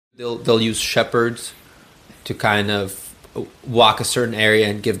They'll use shepherds to kind of walk a certain area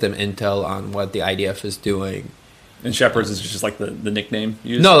and give them intel on what the IDF is doing. And shepherds is just like the nickname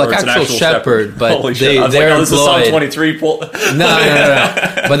used? No, like actual shepherd, but Holy shit. I was they're like, oh, this is Psalm employed. 23.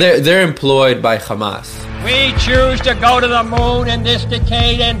 No. But they're employed by Hamas. We choose to go to the moon in this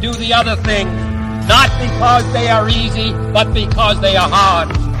decade and do the other thing, not because they are easy, but because they are hard.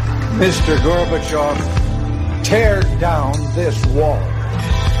 Mr. Gorbachev, tear down this wall.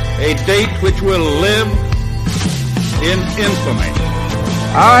 A date which will live in infamy.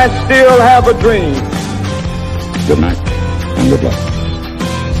 I still have a dream. Good night and good luck.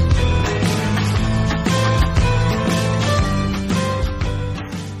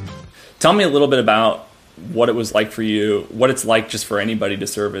 Tell me a little bit about what it was like for you, what it's like just for anybody to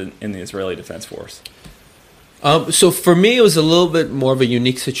serve in the Israeli Defense Force. So for me, it was a little bit more of a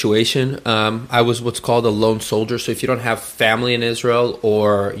unique situation. I was what's called a lone soldier. So if you don't have family in Israel,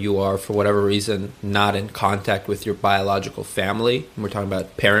 or you are, for whatever reason, not in contact with your biological family, and we're talking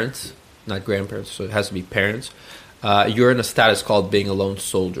about parents, not grandparents, so it has to be parents, you're in a status called being a lone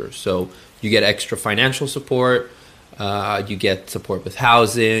soldier. So you get extra financial support, you get support with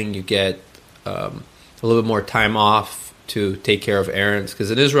housing, you get a little bit more time off to take care of errands. Because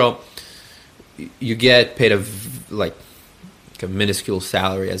in Israel, you get paid a minuscule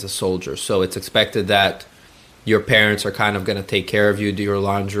salary as a soldier. So it's expected that your parents are kind of going to take care of you, do your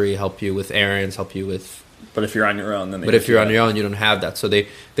laundry, help you with errands, help you with... But if you're on your own, then But if you're on your own, you don't have that. So they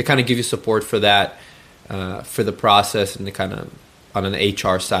kind of give you support for that, for the process, and they kind of, on an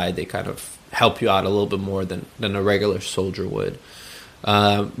HR side, they kind of help you out a little bit more than a regular soldier would.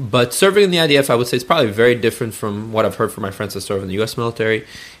 But serving in the IDF, I would say, is probably very different from what I've heard from my friends that serve in the U.S. military.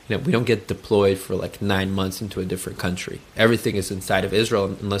 You know, we don't get deployed for like 9 months into a different country. Everything is inside of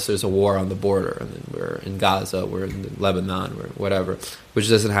Israel unless there's a war on the border. And then we're in Gaza, we're in Lebanon, we're whatever, which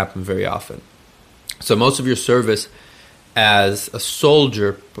doesn't happen very often. So most of your service as a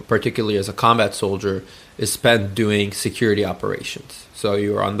soldier, particularly as a combat soldier, is spent doing security operations. So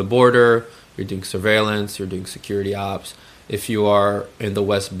you're on the border, you're doing surveillance, you're doing security ops. If you are in the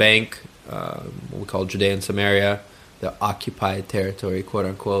West Bank, what we call Judea and Samaria, the occupied territory, quote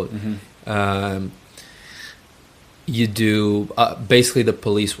unquote, you do basically the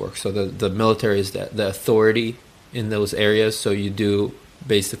police work. So the military is the authority in those areas. So you do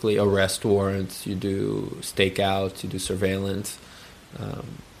basically arrest warrants, you do stakeouts, you do surveillance,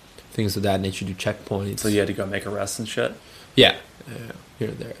 things of that nature, you do checkpoints. So you had to go make arrests and shit? Yeah, here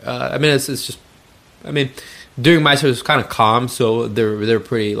and there. I mean, it's just, I mean, during my service, it was kind of calm, so they're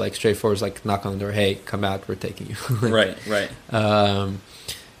pretty like straightforward. It's like knock on the door, hey, come out, we're taking you. Right.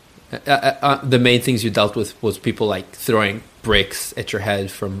 The main things you dealt with was people like throwing bricks at your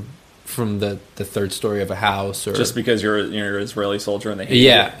head from the third story of a house, or just because you're an Israeli soldier and they hate you.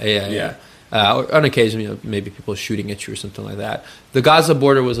 Yeah. On occasion, you know, maybe people shooting at you or something like that. The Gaza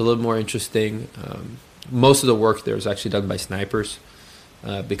border was a little more interesting. Most of the work there was actually done by snipers.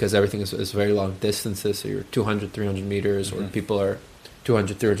 Because everything is very long distances, so you're 200, 300 meters, or people are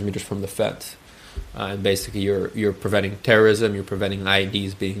 200, 300 meters from the fence. And basically you're preventing terrorism, you're preventing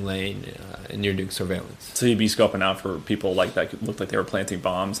IEDs being laid, and you're doing surveillance. So you'd be scoping out for people like that looked like they were planting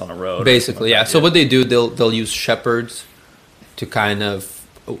bombs on a road. Basically, yeah. So what they do, they'll use shepherds to kind of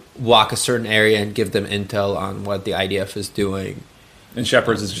walk a certain area and give them intel on what the IDF is doing. And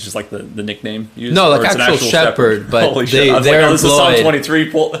shepherds is just like the nickname used? No, like actual shepherd, but Holy shit. I was they're like, oh, this is Psalm employed.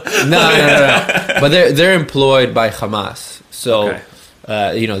 23. No. But they're employed by Hamas. So,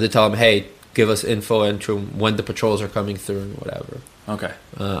 Okay. you know, they tell them, hey, give us info into when the patrols are coming through and whatever. Okay.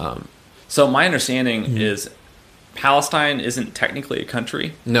 So my understanding is Palestine isn't technically a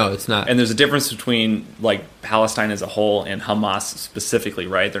country. No, it's not. And there's a difference between like Palestine as a whole and Hamas specifically,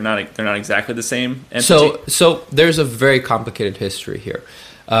 right? They're not exactly the same entity. So there's a very complicated history here.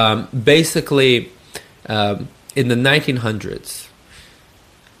 Basically, in the 1900s,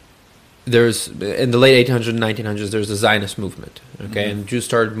 in the late 1800s and 1900s, there's a Zionist movement, okay? And Jews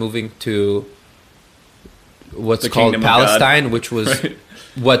started moving to what's called Palestine, which was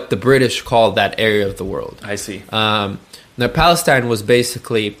what the British called that area of the world. I see. Now, Palestine was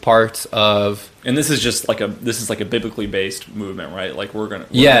basically part of... And this is just like a biblically based movement, right? Like we're gonna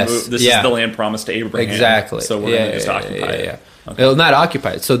Yes, this is the land promised to Abraham. Exactly. So we're gonna just occupy it. Okay. Well, not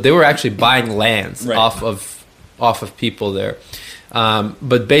occupied. So they were actually buying lands off of people there.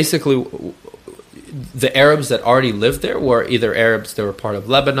 But basically, the Arabs that already lived there were either Arabs that were part of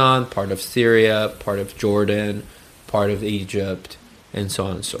Lebanon, part of Syria, part of Jordan, part of Egypt, and so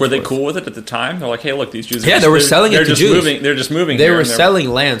on and so forth. Were they cool with it at the time? They're like, hey, look, these Jews. They were selling it to Jews. They're just moving. They were selling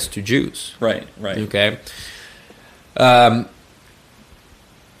lands to Jews. Right. Okay.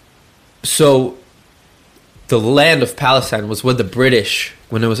 So the land of Palestine was what the British,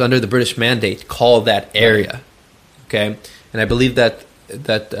 when it was under the British mandate, called that area. Okay, and I believe that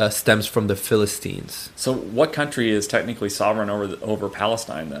stems from the Philistines. So what country is technically sovereign over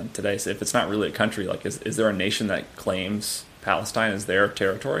Palestine then today? So if it's not really a country, like is there a nation that claims Palestine as their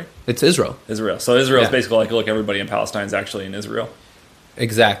territory? It's Israel. Israel. So Israel is Yeah. basically like, look, everybody in Palestine is actually in Israel.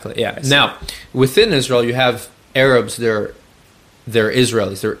 Exactly. Yeah. I see. Now, within Israel, you have Arabs. They're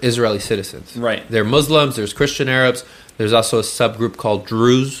Israelis. They're Israeli citizens. Right. They're Muslims. There's Christian Arabs. There's also a subgroup called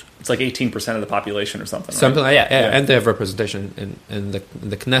Druze. It's like 18% of the population or something. Something right? like yeah, and they have representation in the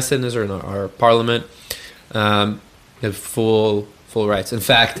Knesset in Israel, in our parliament. They have full rights. In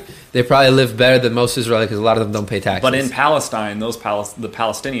fact, they probably live better than most Israelis because a lot of them don't pay taxes. But in Palestine, the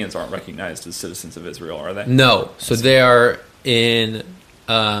Palestinians aren't recognized as citizens of Israel, are they? no, so they are in.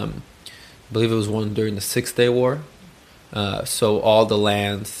 I believe it was one during the 6-Day War. So all the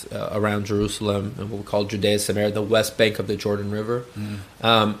lands around Jerusalem and what we call Judea, Samaria, the west bank of the Jordan River.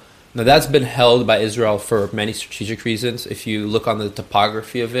 Now that's been held by Israel for many strategic reasons. If you look on the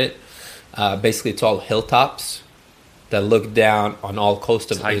topography of it, basically it's all hilltops that look down on all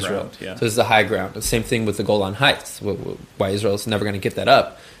coast of It's high Israel. ground, yeah. So this is the high ground. The same thing with the Golan Heights. Why Israel is never going to give that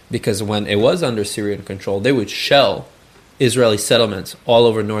up, because when it was under Syrian control, they would shell Israeli settlements all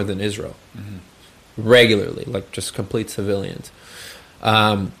over northern Israel regularly, like just complete civilians.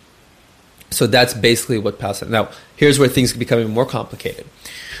 So that's basically what Palestine. Now, here's where things become even more complicated.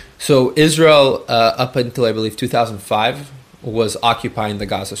 So Israel, up until I believe 2005, was occupying the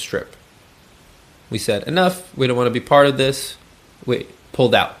Gaza Strip. We said, enough, we don't want to be part of this. We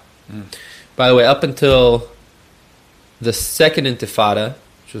pulled out. By the way, up until the second Intifada,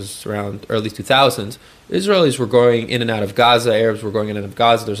 which was around early 2000s, Israelis were going in and out of Gaza, Arabs were going in and out of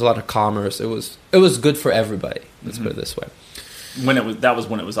Gaza. There's a lot of commerce. It was good for everybody, let's put it this way. That was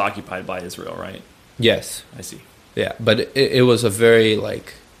when it was occupied by Israel, right? Yes. I see. Yeah, but it was a very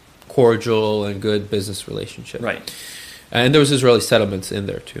cordial and good business relationship. Right. And there was Israeli settlements in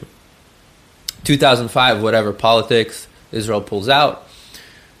there too. 2005, whatever politics, Israel pulls out.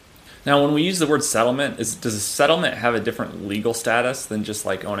 Now, when we use the word settlement, does a settlement have a different legal status than just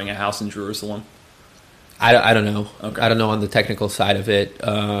like owning a house in Jerusalem? I don't know. Okay. I don't know on the technical side of it.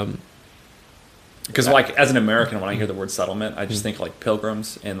 Because as an American, when I hear the word settlement, I just think like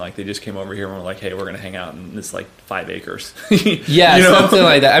pilgrims and like they just came over here and were like, hey, we're going to hang out in this 5 acres. Yeah, You know? something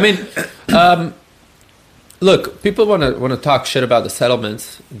like that. I mean, look, people want to talk shit about the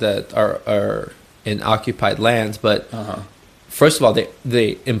settlements that are in occupied lands, but first of all,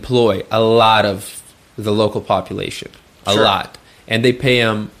 they employ a lot of the local population, a Sure. lot, and they pay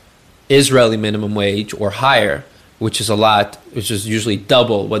them Israeli minimum wage or higher, which is a lot, which is usually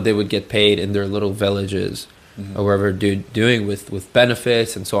double what they would get paid in their little villages or wherever they're doing with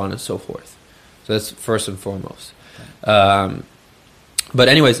benefits and so on and so forth. So that's first and foremost. But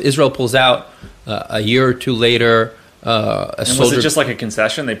anyways, Israel pulls out a year or two later. And was it just like a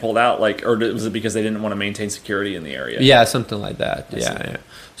concession? They pulled out, or was it because they didn't want to maintain security in the area? Yeah, something like that. I see. Yeah.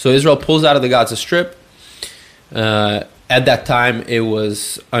 So Israel pulls out of the Gaza Strip. At that time, it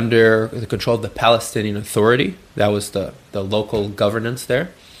was under the control of the Palestinian Authority. That was the local governance there.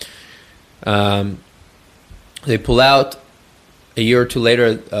 They pull out. A year or two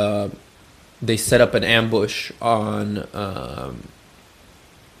later, they set up an ambush on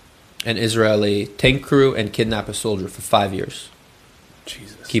an Israeli tank crew and kidnap a soldier for 5 years.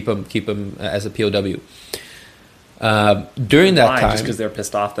 Jesus. Keep him as a POW. During that Why? time, Just because they're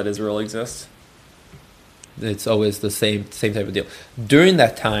pissed off that Israel exists? it's always the same type of deal. During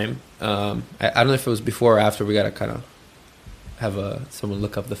that time, I don't know if it was before or after. We got to kind of have someone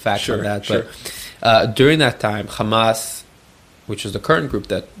look up the facts on that. Sure. But during that time, Hamas, which is the current group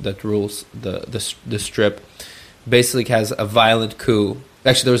that rules the strip, basically has a violent coup.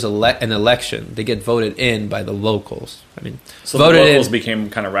 Actually, there was an election. They get voted in by the locals. I mean, So the voted locals in. became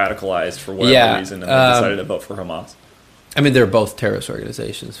kind of radicalized for whatever reason, and they decided to vote for Hamas. I mean, they're both terrorist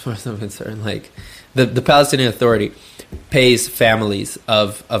organizations, as far as I'm concerned. Like, the Palestinian Authority pays families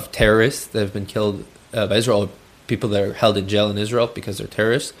of terrorists that have been killed by Israel, or people that are held in jail in Israel because they're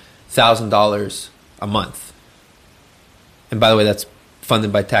terrorists, $1,000 a month. And by the way, that's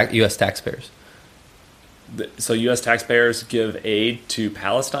funded by U.S. taxpayers. So U.S. taxpayers give aid to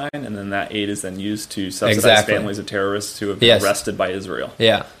Palestine, and then that aid is then used to subsidize Exactly. families of terrorists who have been Yes. arrested by Israel.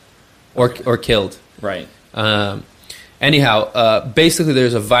 Yeah, or killed. Right. Anyhow, basically,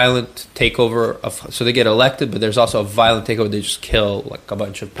 there's a violent takeover of. So they get elected, but there's also a violent takeover. They just kill a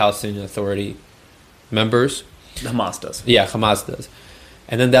bunch of Palestinian Authority members. Hamas does. Yeah, Hamas does,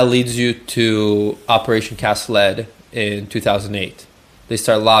 and then that leads you to Operation Cast Lead in 2008. they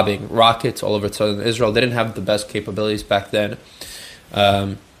start lobbing rockets all over southern Israel. They didn't have the best capabilities back then.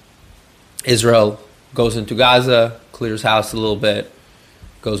 Israel goes into Gaza, clears house a little bit,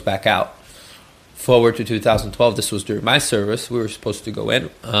 goes back out. Forward to 2012, this was during my service. We were supposed to go in.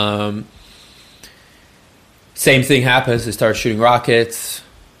 Same thing happens. They start shooting rockets.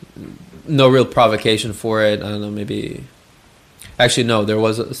 No real provocation for it. I don't know, maybe... Actually, no, there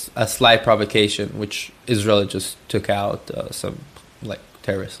was a slight provocation, which Israel just took out some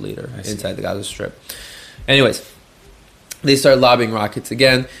terrorist leader inside the Gaza Strip. Anyways, they started lobbing rockets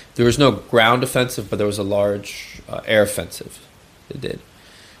again. There was no ground offensive, but there was a large air offensive. They did.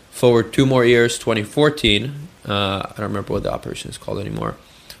 Forward 2 more years, 2014. I don't remember what the operation is called anymore.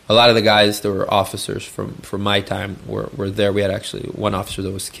 A lot of the guys that were officers from my time were there. We had actually one officer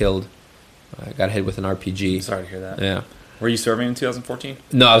that was killed. Got hit with an RPG. Sorry to hear that. Yeah. Were you serving in 2014?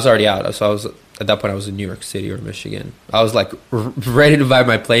 No, I was already out. So at that point I was in New York City or Michigan. I was ready to buy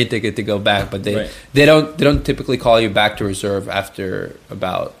my plane ticket to go back, but they don't typically call you back to reserve after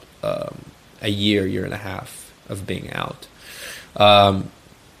about a year and a half of being out.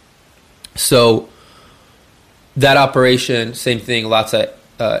 So that operation, same thing. Lots of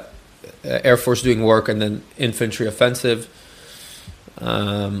Air Force doing work, and then infantry offensive.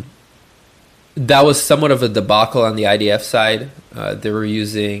 That was somewhat of a debacle on the IDF side. They were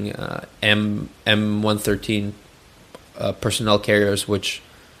using M113 personnel carriers, which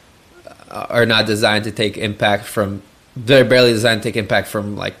are not designed to take impact from... They're barely designed to take impact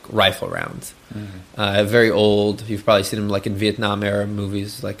from rifle rounds. Mm-hmm. Very old. You've probably seen them in Vietnam era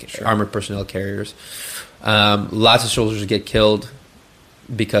movies, armored personnel carriers. Lots of soldiers get killed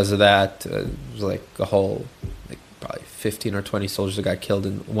because of that. It was a whole... probably 15 or 20 soldiers that got killed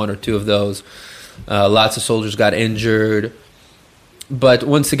in 1 or 2 of those. Lots of soldiers got injured. But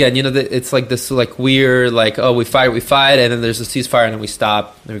once again, it's this weird, we fight, and then there's a ceasefire, and then we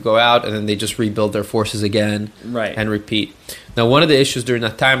stop, and we go out, and then they just rebuild their forces again, right, and repeat. Now, one of the issues during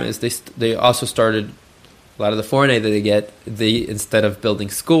that time is they also started, a lot of the foreign aid that they get, instead of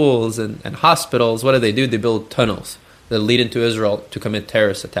building schools and hospitals, what do? They build tunnels that lead into Israel to commit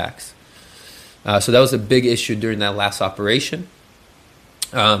terrorist attacks. So that was a big issue during that last operation.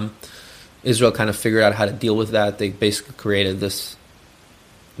 Israel kind of figured out how to deal with that. They basically created this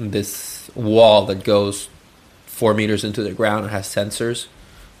wall that goes 4 meters into the ground and has sensors,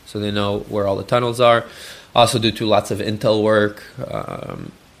 so they know where all the tunnels are. Also due to lots of intel work,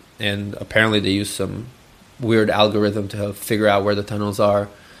 and apparently they use some weird algorithm to figure out where the tunnels are.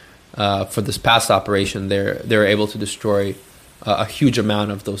 For this past operation, they're able to destroy a huge amount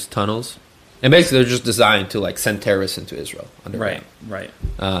of those tunnels. And basically, they're just designed to send terrorists into Israel underground. Right.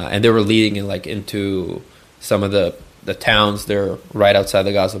 And they were leading it into some of the towns. They're right outside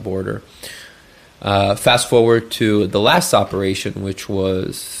the Gaza border. Fast forward to the last operation, which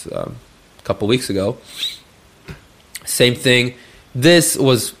was a couple weeks ago. Same thing. This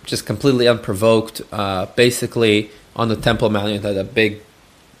was just completely unprovoked. Basically, on the Temple Mount, you had a big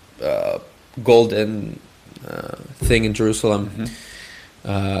golden thing in Jerusalem. Mm-hmm.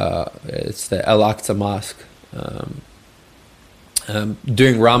 It's the Al-Aqsa Mosque.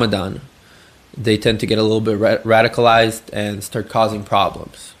 During Ramadan, they tend to get a little bit radicalized and start causing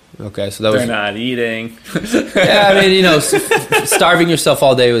problems. Okay, so they're not eating. Yeah, I mean, starving yourself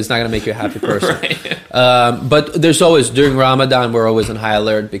all day is not going to make you a happy person. Right. But there's always, during Ramadan, we're always on high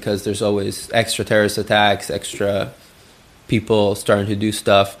alert because there's always extra terrorist attacks, extra people starting to do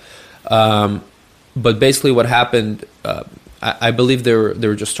stuff. But basically, what happened. I believe they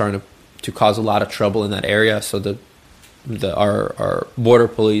were just trying to cause a lot of trouble in that area. So our border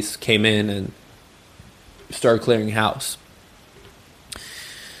police came in and started clearing house.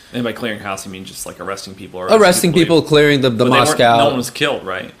 And by clearing house, you mean just arresting people? Or arresting people, clearing the mosque out. No one was killed,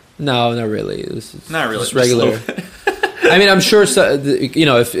 right? No, not really. Not really. Just regular. I mean, I'm sure,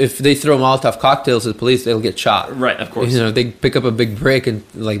 if they throw Molotov cocktails at the police, they'll get shot. Right, of course. If they pick up a big brick and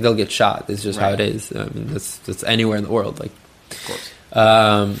they'll get shot. It's just how it is. I mean, that's anywhere in the world. Of course.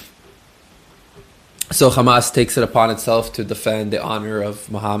 So Hamas takes it upon itself to defend the honor of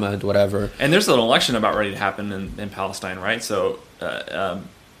Muhammad, whatever. And there's an election about ready to happen in Palestine, right? So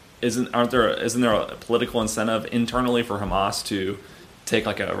isn't there a political incentive internally for Hamas to take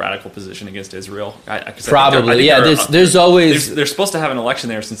a radical position against Israel? Probably, There's always they're supposed to have an election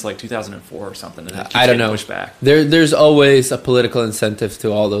there since 2004 or something. And it keeps I don't know. Pushed back. There's always a political incentive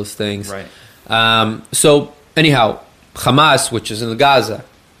to all those things, right? So anyhow, Hamas, which is in Gaza,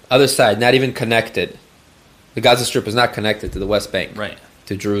 other side, not even connected. The Gaza Strip is not connected to the West Bank, right?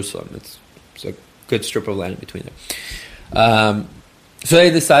 To Jerusalem. It's a good strip of land between them. So they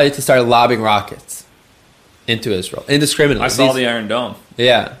decided to start lobbing rockets. into Israel indiscriminately. I saw the Iron Dome.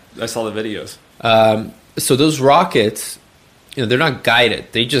 Yeah. I saw the videos. So those rockets, they're not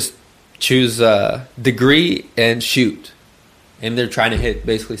guided. They just choose a degree and shoot. And they're trying to hit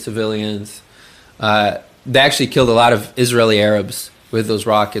basically civilians. They actually killed a lot of Israeli Arabs with those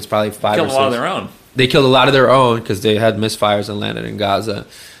rockets, probably 5 or 6. Killed a lot of their own. They killed a lot of their own because they had misfires and landed in Gaza.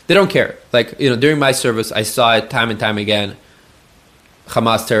 They don't care. Like, during my service, I saw it time and time again.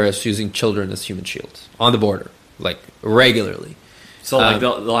 Hamas terrorists using children as human shields on the border, like regularly. So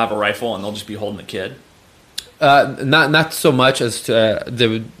they'll have a rifle and they'll just be holding the kid. Not so much as to,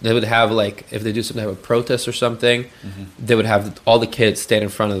 they would have, like, if they do some type of protest or something, they would have all the kids stand in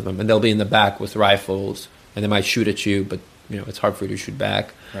front of them, and they'll be in the back with rifles, and they might shoot at you, but it's hard for you to shoot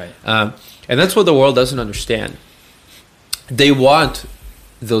back. Right. And that's what the world doesn't understand. They want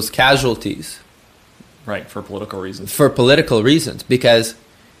those casualties, right, for political reasons. For political reasons, because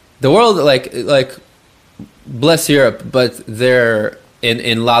the world, like bless Europe, but they're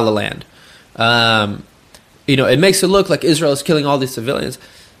in La La Land. It makes it look like Israel is killing all these civilians.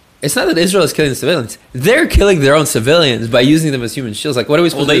 It's not that Israel is killing the civilians. They're killing their own civilians by using them as human shields. Like, what are we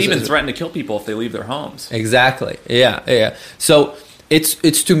supposed to do? Well, they even threaten to kill people if they leave their homes. Exactly. Yeah. So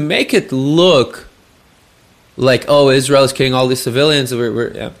it's to make it look like, oh, Israel is killing all these civilians.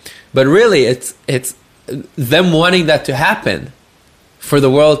 But really, it's them wanting that to happen for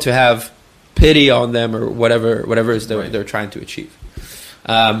the world to have pity on them or whatever it is they're trying to achieve.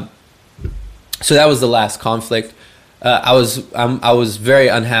 So that was the last conflict. I was very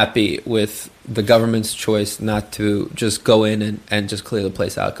unhappy with the government's choice not to just go in and just clear the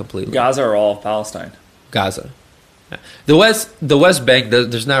place out completely. Gaza or all of Palestine? Gaza. Yeah. The West Bank,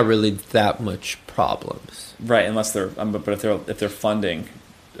 there's not really that much problems. Right, unless if they're funding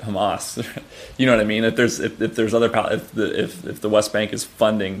Hamas, you know what I mean. If the West Bank is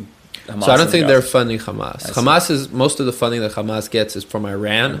funding Hamas, so I don't think they're funding Hamas. Most of the funding that Hamas gets is from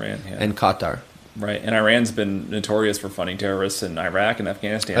Iran and Qatar. Right, and Iran's been notorious for funding terrorists in Iraq and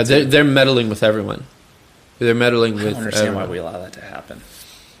Afghanistan. They're meddling with everyone. They're meddling with. I don't understand why we allow that to happen.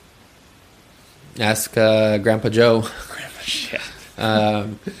 Ask Grandpa Joe.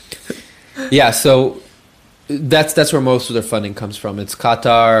 Grandpa, yeah. So that's where most of their funding comes from. It's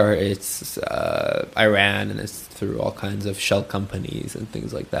Qatar, it's Iran, and it's through all kinds of shell companies and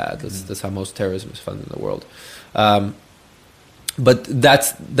things like that. That's how most terrorism is funded in the world. But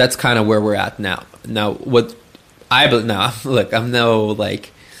that's kind of where we're at now. Now, what I believe now, look, I'm no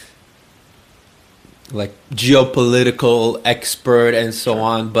like geopolitical expert and so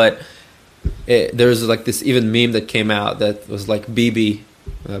on, but there's like this even meme that came out that was like Bibi,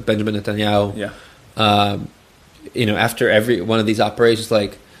 Benjamin Netanyahu. Yeah. After every one of these operations,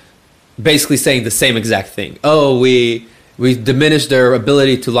 like basically saying the same exact thing. Oh, we diminished their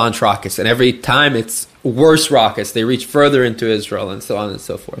ability to launch rockets, and every time it's worse rockets. They reach further into Israel, and so on and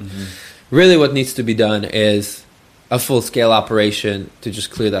so forth. Mm-hmm. Really, what needs to be done is a full-scale operation to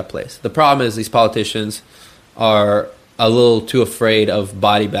just clear that place. The problem is these politicians are a little too afraid of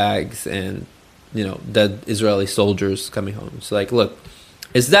body bags and dead Israeli soldiers coming home. So, look,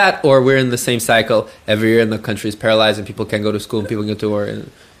 is that, or we're in the same cycle every year, and the country is paralyzed, and people can't go to school, and people can go to war.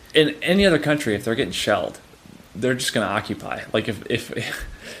 In any other country, if they're getting shelled, they're just going to occupy. Like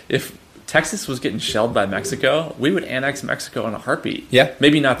if Texas was getting shelled by Mexico, we would annex Mexico in a heartbeat. Yeah,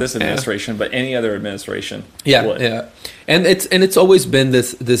 maybe not this administration, but any other administration. Would. Yeah, and it's always been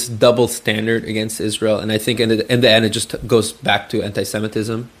this double standard against Israel, and I think in the end it just goes back to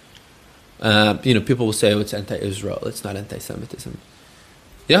anti-Semitism. People will say, "Oh, it's anti-Israel." It's not anti-Semitism.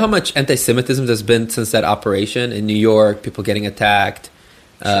 You know how much anti-Semitism there's been since that operation in New York? People getting attacked.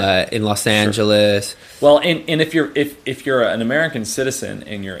 In Los Angeles. Well, and if you're an American citizen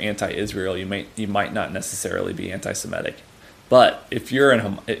and you're anti-Israel, you might not necessarily be anti-Semitic. But if you're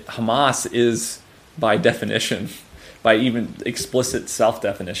in Hamas is by definition, by even explicit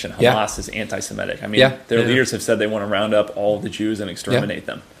self-definition, Hamas is anti-Semitic. I mean, their leaders have said they want to round up all the Jews and exterminate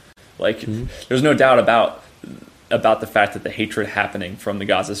them. There's no doubt about the fact that the hatred happening from the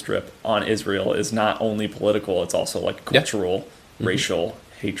Gaza Strip on Israel is not only political; it's also cultural, racial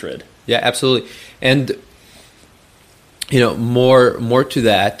hatred. Yeah, absolutely. And more to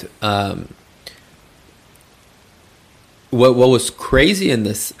that. What was crazy in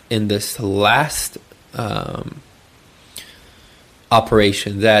this last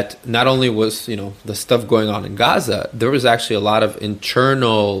operation, that not only was the stuff going on in Gaza, there was actually a lot of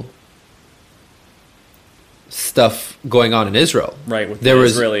internal stuff going on in Israel. Right, with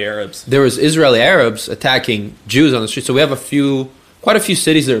Israeli Arabs. There was Israeli Arabs attacking Jews on the street. So we have quite a few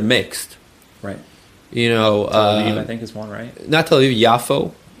cities that are mixed. Right. Tel Aviv, I think, is one, right? Not Tel Aviv,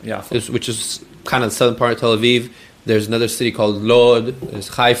 Yaffo. Which is kind of the southern part of Tel Aviv. There's another city called Lod. There's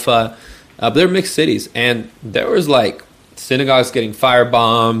Haifa. But they're mixed cities. And there was like synagogues getting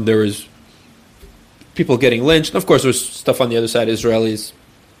firebombed. There was people getting lynched. And of course, there was stuff on the other side, Israelis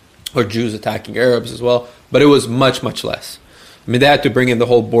or Jews attacking Arabs as well. But it was much, much less. I mean, they had to bring in the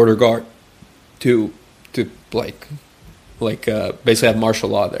whole border guard to basically have martial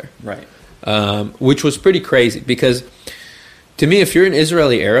law there. Right. Which was pretty crazy because to me, if you're an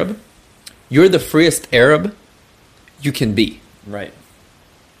Israeli Arab, you're the freest Arab you can be. Right.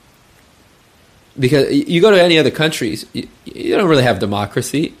 Because you go to any other countries, you don't really have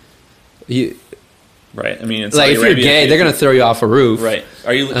democracy. Right. I mean, in like Saudi if you're Arabia, gay, they're going to throw you off a roof. Right.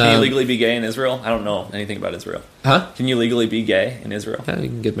 Can you legally be gay in Israel? I don't know anything about Israel. Huh? Can you legally be gay in Israel? Yeah, you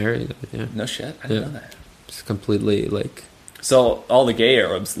can get married. Yeah. No shit. I didn't know that. It's completely like... So all the gay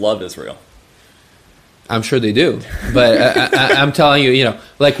Arabs love Israel. I'm sure they do. But I'm telling you,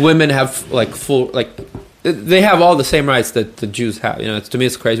 like women have like full... like they have all the same rights that the Jews have. To me,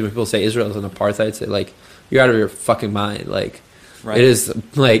 it's crazy when people say Israel is an apartheid. Say, like, you're out of your fucking mind. Like, right. It is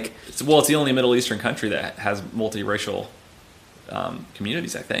like... It's the only Middle Eastern country that has multiracial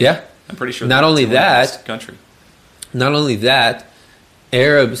communities, I think. Yeah. I'm pretty sure. Not only that... country. Not only that,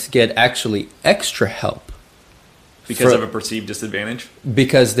 Arabs get actually extra help. Because of a perceived disadvantage?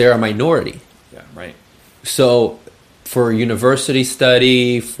 Because they're a minority. Yeah, right. So for university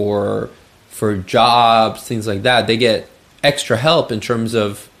study, for jobs, things like that, they get extra help in terms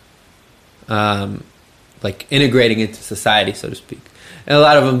of like integrating into society, so to speak. And a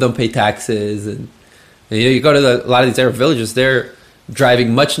lot of them don't pay taxes. And you go to a lot of these Arab villages, they're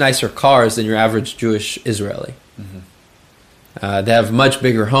driving much nicer cars than your average Jewish Israeli. Mm-hmm. They have much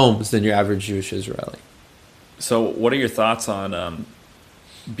bigger homes than your average Jewish Israeli. So what are your thoughts on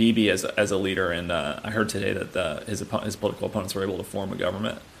Bibi as a leader? And I heard today that his political opponents were able to form a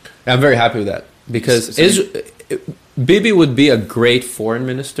government. I'm very happy with that because Bibi would be a great foreign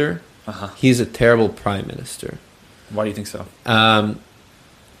minister. Uh-huh. He's a terrible prime minister. Why do you think so?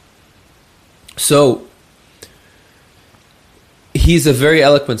 So he's a very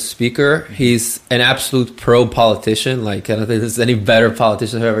eloquent speaker. He's an absolute pro politician. Like, I don't think there's any better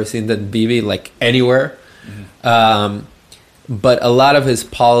politician I've ever seen than Bibi, like anywhere. Mm-hmm. But a lot of his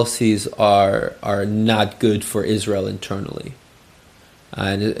policies are not good for Israel internally.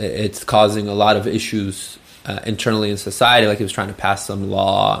 And it's causing a lot of issues internally in society. Like he was trying to pass some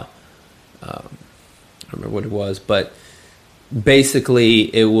law. I don't remember what it was, but basically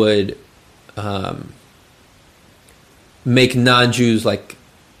it would make non-Jews like...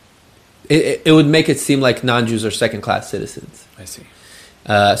 It would make it seem like non-Jews are second-class citizens. I see.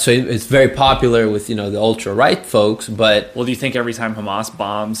 So it's very popular with, the ultra-right folks, but... Well, do you think every time Hamas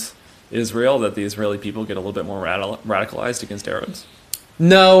bombs Israel that the Israeli people get a little bit more radicalized against Arabs?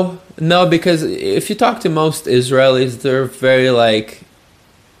 No, because if you talk to most Israelis, they're very like,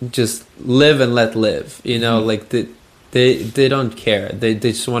 just live and let live. Mm-hmm. Like they don't care. They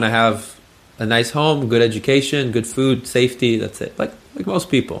just want to have a nice home, good education, good food, safety. That's it. Like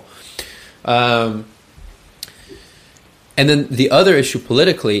most people. And then the other issue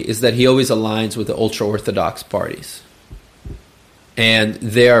politically is that he always aligns with the ultra-Orthodox parties. And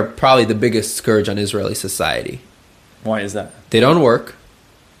they are probably the biggest scourge on Israeli society. Why is that? They don't work.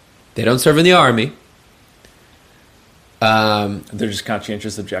 They don't serve in the army. They're just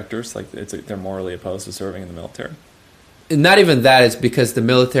conscientious objectors? Like they're morally opposed to serving in the military? Not even that. It's because the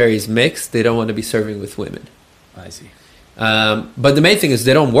military is mixed. They don't want to be serving with women. I see. But the main thing is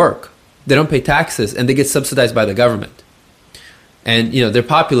they don't work. They don't pay taxes. And they get subsidized by the government. And, their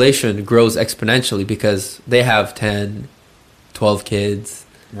population grows exponentially because they have 10, 12 kids.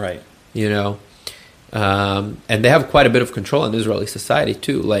 Right. And they have quite a bit of control in Israeli society,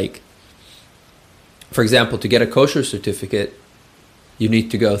 too. Like, for example, to get a kosher certificate, you need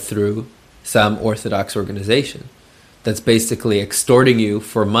to go through some Orthodox organization that's basically extorting you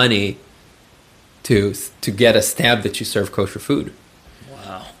for money to get a stamp that you serve kosher food.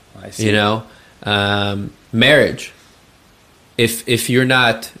 Wow. I see. Marriage. If you're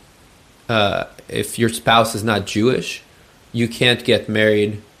not, if your spouse is not Jewish, you can't get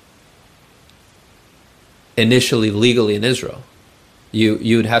married initially legally in Israel.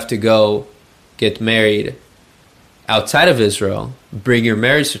 You would have to go get married outside of Israel, bring your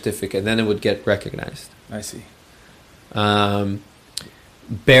marriage certificate, then it would get recognized. I see.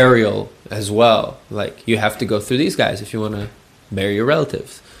 Burial as well. Like, you have to go through these guys if you want to bury your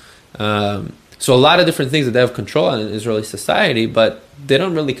relatives. So a lot of different things that they have control on in Israeli society, but they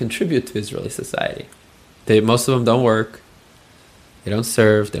don't really contribute to Israeli society. Most of them don't work. They don't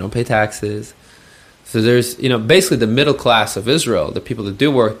serve. They don't pay taxes. So there's, basically the middle class of Israel, the people that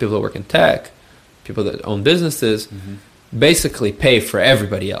do work, people that work in tech, people that own businesses, basically pay for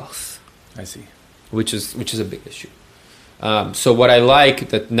everybody else. I see. Which is a big issue. So what I like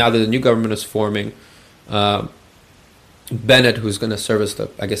that now that the new government is forming, Bennett, who's going to serve as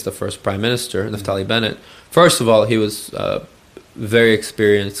the first prime minister, Naftali Bennett. First of all, he was a very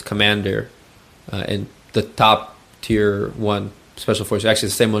experienced commander in the top tier 1 special forces, actually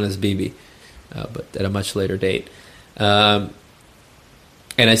the same one as Bibi, but at a much later date. And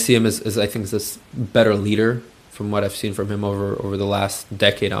I see him as I think this better leader from what I've seen from him over the last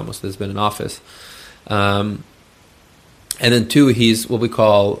decade almost that he's been in office. And then 2, he's what we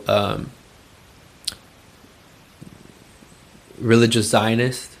call religious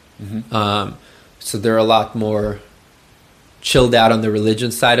Zionist. So they're a lot more chilled out on the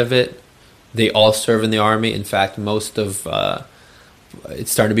religion side of it. They all serve in the army. In fact, most of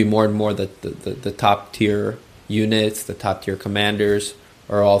it's starting to be more and more that the top tier units, the top tier commanders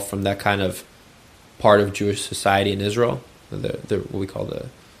are all from that kind of part of Jewish society in Israel. They're what we call the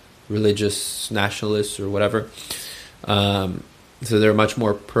religious nationalists or whatever. So they're much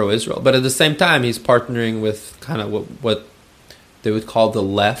more pro-Israel. But at the same time, he's partnering with kind of what they would call the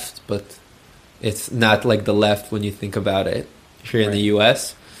left, but it's not like the left when you think about it here in the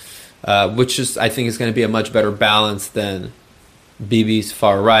U.S., which is, I think, is going to be a much better balance than Bibi's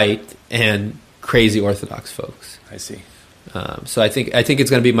far right and crazy Orthodox folks. I see. So I think it's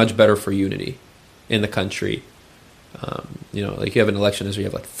going to be much better for unity in the country. Like you have an election as you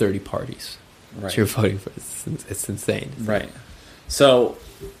have like 30 parties that you're voting for. It's insane. Right. So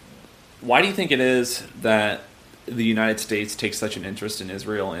why do you think it is that the United States takes such an interest in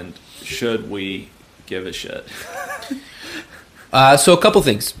Israel, and should we give a shit? So a couple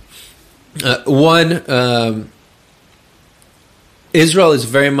things. One, Israel is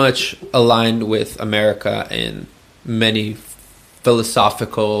very much aligned with America in many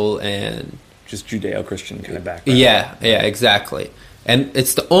philosophical and just Judeo-Christian kind of background. Yeah, exactly. And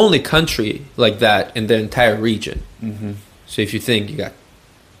it's the only country like that in the entire region. So if you think you got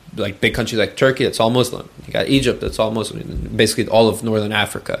like big countries like Turkey, that's all Muslim. You got Egypt, that's all Muslim. Basically all of Northern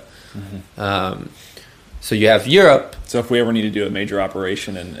Africa. So you have Europe. So if we ever need to do a major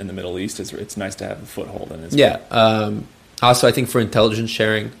operation in the Middle East, it's nice to have a foothold in Israel. Yeah. Also, I think for intelligence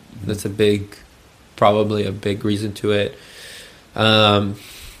sharing, that's probably a big reason to it. On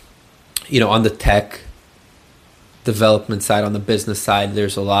the tech development side, on the business side,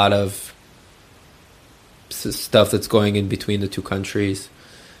 there's a lot of stuff that's going in between the two countries.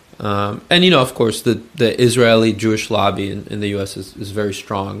 And, of course, the Israeli Jewish lobby in the U.S. is very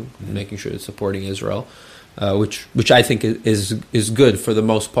strong, making sure it's supporting Israel, which I think is good for the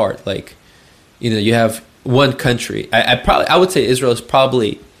most part. Like, you have one country. I would say Israel is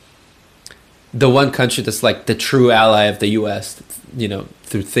probably the one country that's like the true ally of the U.S.,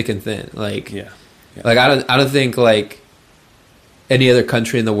 through thick and thin. Like, like I don't think like any other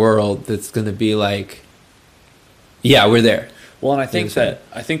country in the world that's going to be like, yeah, we're there. Well, and I think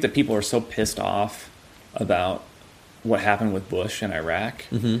that people are so pissed off about what happened with Bush in Iraq,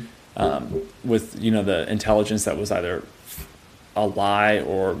 with the intelligence that was either a lie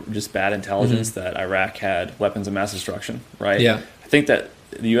or just bad intelligence that Iraq had weapons of mass destruction, right? Yeah. I think that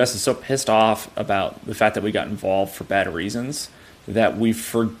the U.S. is so pissed off about the fact that we got involved for bad reasons that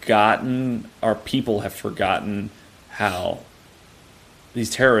our people have forgotten how these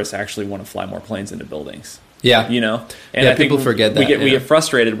terrorists actually want to fly more planes into buildings. Yeah, and I think people forget that. We get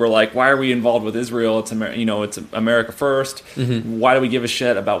frustrated. We're like, why are we involved with Israel? It's it's America first. Why do we give a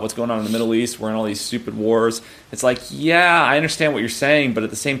shit about what's going on in the Middle East? We're in all these stupid wars. It's like, yeah, I understand what you're saying, but at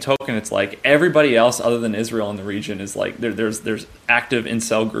the same token, it's like everybody else other than Israel in the region is like there's active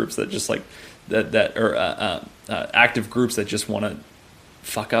incel groups that just like that are active groups that just want to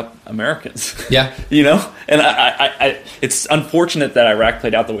fuck up Americans. Yeah. And I it's unfortunate that Iraq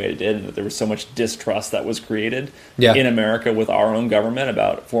played out the way it did and that there was so much distrust that was created in America with our own government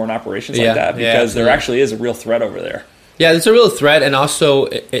about foreign operations like that, because there actually is a real threat over there. Yeah, there's a real threat. And also,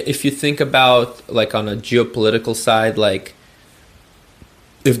 if you think about like on a geopolitical side, like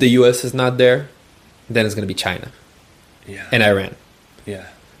if the U.S. is not there, then it's going to be China and Iran. Yeah.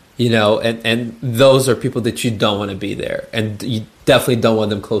 And those are people that you don't want to be there. And you definitely don't want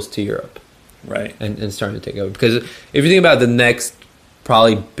them close to Europe. Right. And starting to take over. Because if you think about the next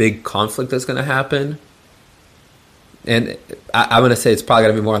probably big conflict that's going to happen, and I'm going to say it's probably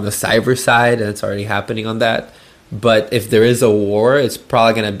going to be more on the cyber side, and it's already happening on that. But if there is a war, it's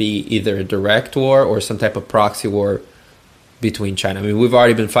probably going to be either a direct war or some type of proxy war between China. I mean, we've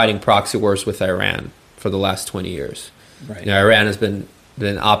already been fighting proxy wars with Iran for the last 20 years. Right. Iran has been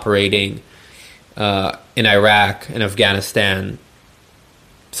operating in Iraq and Afghanistan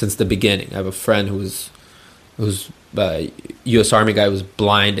since the beginning. I have a friend who's U.S. Army guy was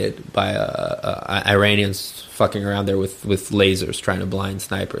blinded by Iranians fucking around there with lasers, trying to blind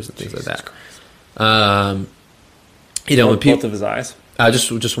snipers and things like that. You know, when both of his eyes.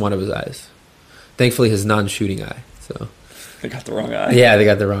 Just one of his eyes. Thankfully, his non-shooting eye. So They got the wrong eye. yeah, they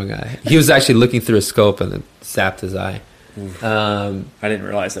got the wrong eye. He was actually looking through a scope and it zapped his eye. I didn't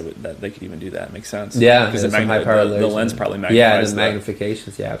realize that they could even do that. It makes sense. Yeah, because some high power the lens probably magnifies. Yeah, the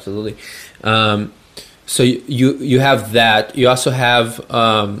magnifications. Yeah, absolutely. So you have that. You also have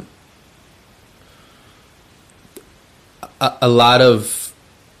a lot of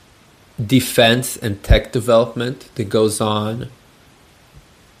defense and tech development that goes on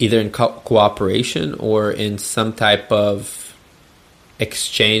either in cooperation or in some type of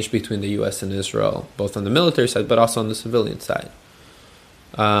exchange between the U.S. and Israel, both on the military side but also on the civilian side.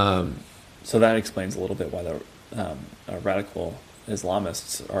 So that explains a little bit why the radical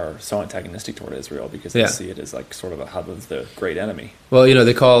Islamists are so antagonistic toward Israel, because they see it as like sort of a hub of the great enemy. Well, you know,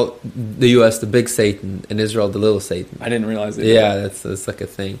 they call the U.S. the big Satan and Israel the little Satan. I didn't realize that. Yeah, that's like a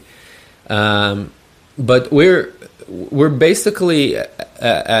thing. But we're basically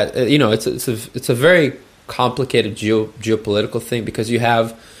at you know, it's a very complicated geopolitical thing, because you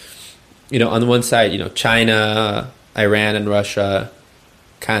have, you know, on the one side, you know, China, Iran, and Russia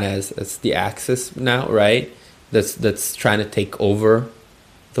kind of as the axis now, right? That's trying to take over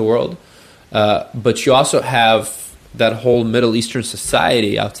the world. But you also have that whole Middle Eastern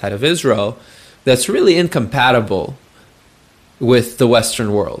society outside of Israel that's really incompatible with the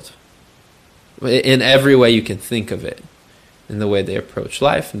Western world in every way you can think of it. In the way they approach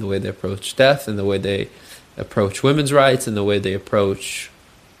life, in the way they approach death, in the way they approach women's rights, in the way they approach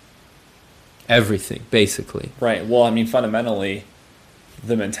everything, basically. Right. Well, I mean, fundamentally,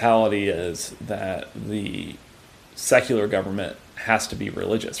 the mentality is that the secular government has to be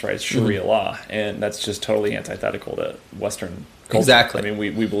religious, right? It's Sharia law, and that's just totally antithetical to Western culture. Exactly. I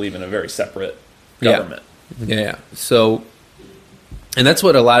mean, we believe in a very separate government. Yeah. So, and that's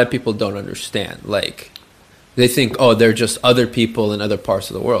what a lot of people don't understand. Like, they think, oh, they're just other people in other parts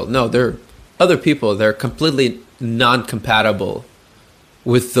of the world. No, they're other people. They're completely non-compatible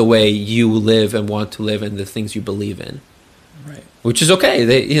with the way you live and want to live and the things you believe in. Right. Which is okay.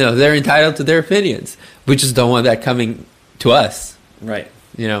 They're entitled to their opinions. We just don't want that coming to us. Right.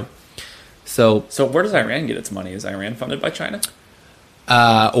 You know. So where does Iran get its money? Is Iran funded by China?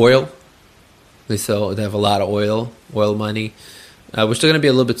 Oil. They have a lot of oil money. We're still going to be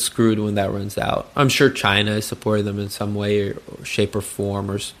a little bit screwed when that runs out. I'm sure China is supporting them in some way or shape or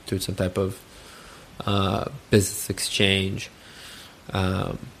form, or through some type of business exchange.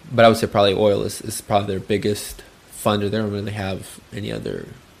 But I would say probably oil is probably their biggest funder. They don't really have any other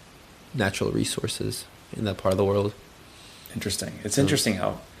natural resources in that part of the world. Interesting. It's interesting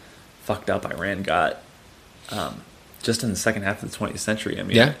how fucked up Iran got just in the second half of the 20th century. I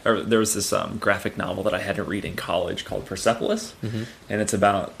mean, there was this graphic novel that I had to read in college called Persepolis, and it's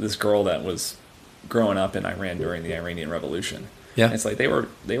about this girl that was growing up in Iran during the Iranian Revolution. Yeah, and it's like they were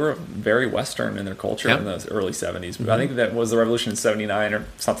very Western in their culture in the early 70s. But I think that was the revolution in 79 or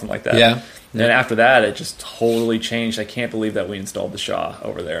something like that. Yeah. And then after that, it just totally changed. I can't believe that we installed the Shah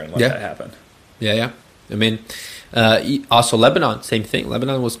over there and let that happen. Yeah. I mean, also Lebanon, same thing.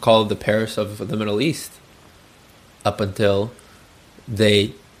 Lebanon was called the Paris of the Middle East up until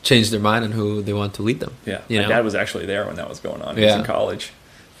they changed their mind on who they want to lead them. Yeah, my dad was actually there when that was going on. He was in college.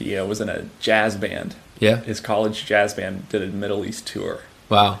 He was in a jazz band. Yeah, his college jazz band did a Middle East tour.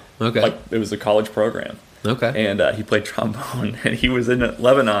 Wow. Okay. Like, it was a college program. Okay. And he played trombone, and he was in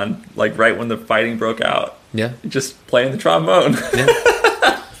Lebanon like right when the fighting broke out. Yeah. Just playing the trombone.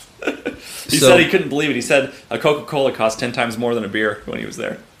 Yeah. He said he couldn't believe it. He said a Coca-Cola cost 10 times more than a beer when he was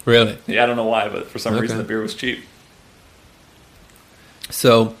there. Really? Yeah, I don't know why, but for some reason the beer was cheap.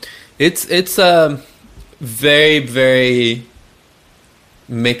 So it's a very, very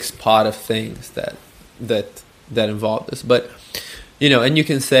mixed pot of things that involve this. But, and you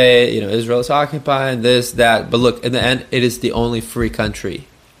can say, Israel is occupying this, that. But look, in the end, it is the only free country.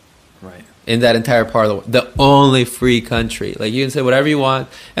 Right. In that entire part of the world. The only free country. Like, you can say whatever you want.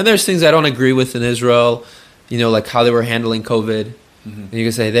 And there's things I don't agree with in Israel, like how they were handling COVID. Mm-hmm. And you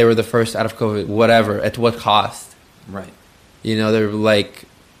can say they were the first out of COVID, whatever. At what cost? Right. They're like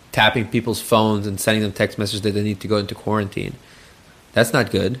tapping people's phones and sending them text messages that they need to go into quarantine. That's not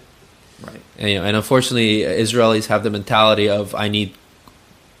good. Right. And unfortunately, Israelis have the mentality of, I need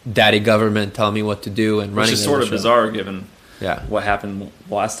daddy government telling me what to do and running. Which is sort of bizarre given what happened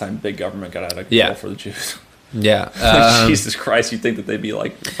last time big government got out of control for the Jews. Yeah. Jesus Christ, you'd think that they'd be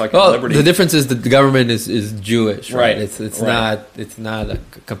like fucking Well, Liberty. the difference is that the government is Jewish, right? Right. It's Right. not a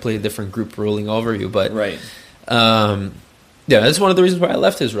completely different group ruling over you, but Right. Yeah, that's one of the reasons why I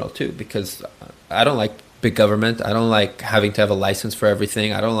left Israel too, because I don't like big government. I don't like having to have a license for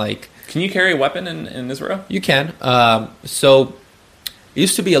everything. I don't like. Can you carry a weapon in Israel? You can. So it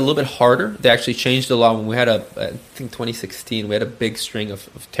used to be a little bit harder. They actually changed the law when we had I think 2016, we had a big string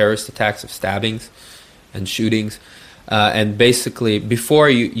of terrorist attacks, of stabbings and shootings. And basically, before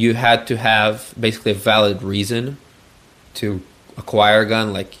you had to have basically a valid reason to acquire a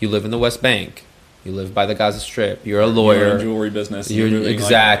gun, like you live in the West Bank, you live by the Gaza Strip, you're a lawyer. You're in a jewelry business. You're moving,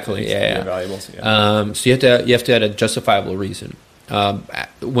 exactly, like, yeah. valuables. Yeah. So you have to have a justifiable reason.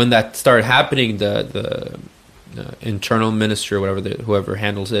 When that started happening, the internal ministry or whatever, whoever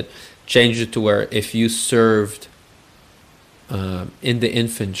handles it, changed it to where if you served in the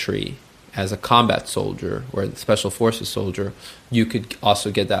infantry as a combat soldier or a special forces soldier, you could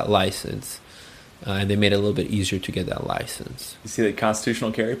also get that license. And they made it a little bit easier to get that license. You see the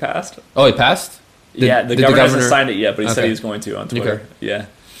constitutional carry passed? Oh, it passed? The governor hasn't signed it yet, but he said Okay. he was going to on Twitter. Okay. Yeah.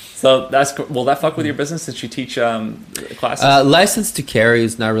 So will that fuck with your business? Did you teach classes? License to carry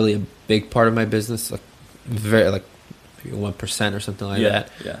is not really a big part of my business, like very like maybe 1% or something like that.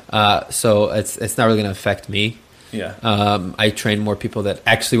 Yeah. So it's not really going to affect me. Yeah. I train more people that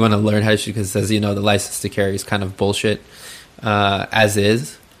actually want to learn how to shoot, because, as you know, the license to carry is kind of bullshit as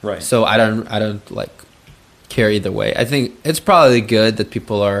is. Right. So I don't like care either way. I think it's probably good that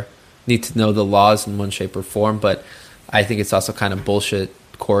people need to know the laws in one shape or form, but I think it's also kind of bullshit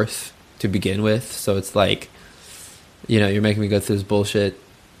course to begin with. So it's like, you're making me go through this bullshit,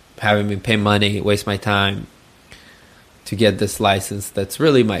 having me pay money, waste my time to get this license that's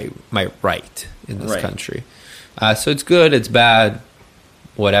really my right in this Right. country. So it's good, it's bad,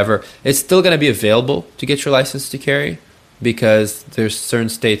 whatever. It's still going to be available to get your license to carry, because there's certain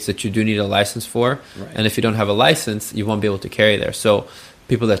states that you do need a license for. Right. And if you don't have a license, you won't be able to carry there. So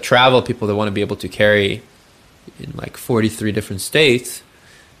people that travel, people that want to be able to carry in like 43 different states,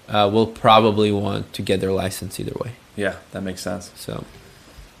 will probably want to get their license either way. Yeah, that makes sense. So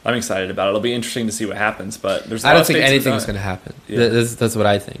I'm excited about it. It'll be interesting to see what happens, but there's. I don't think anything's going to happen. Yeah. That's what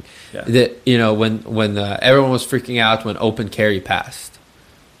I think. Yeah. When everyone was freaking out when open carry passed,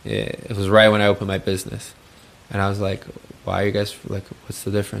 it was right when I opened my business, and I was like, "Why are you guys like? What's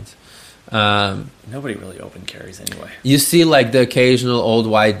the difference?" Nobody really open carries anyway. You see, like, the occasional old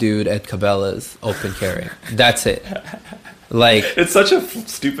white dude at Cabela's open carry. That's it. Like, It's such a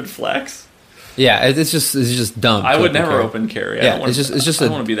stupid flex. yeah, it's just dumb. I to would never carry. open carry. Yeah, I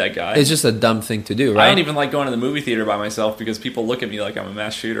don't want to be that guy. It's just a dumb thing to do, I right? don't even like going to the movie theater by myself because people look at me like I'm a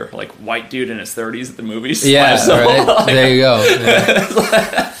mass shooter, like white dude in his 30s at the movies. Yeah, right. Like, There you go.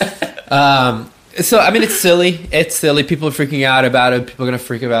 Yeah. So I mean, it's silly. It's silly. People are freaking out about it. People are gonna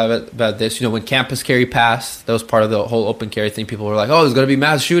freak about this. When campus carry passed, that was part of the whole open carry thing. People were like, "Oh, there's gonna be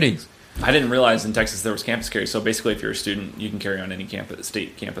mass shootings." I didn't realize in Texas there was campus carry. So basically, if you're a student, you can carry on any campus,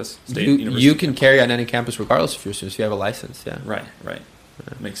 state university. You can carry on any campus regardless if you're a student, if you have a license. Yeah. Right.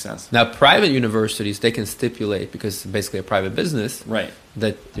 Makes sense. Now, private universities, they can stipulate, because it's basically a private business, Right.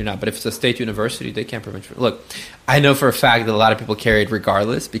 that you're not. But if it's a state university, they can't prevent you. Look, I know for a fact that a lot of people carried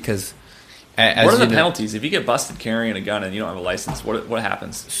regardless, because as What are the you know- penalties if you get busted carrying a gun and you don't have a license? What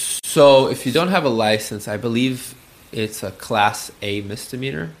happens? So if you don't have a license, I believe it's a Class A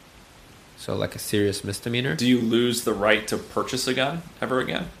misdemeanor. So like a serious misdemeanor. Do you lose the right to purchase a gun ever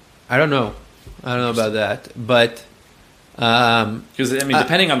again? I don't know about that, but Because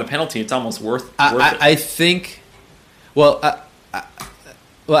depending on the penalty, it's almost worth it. I think. Well,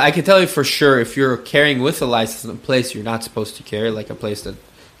 I can tell you for sure, if you're carrying with a license in a place you're not supposed to carry, like a place that,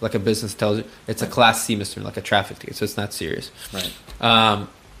 like a business tells you, it's a Class C misdemeanor, like a traffic ticket, so it's not serious. Right.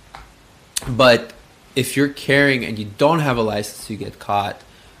 But if you're carrying and you don't have a license, you get caught.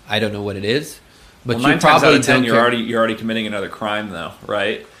 I don't know what it is, but Well, you 9 times probably out of 10, don't you're care. you're already committing another crime, though,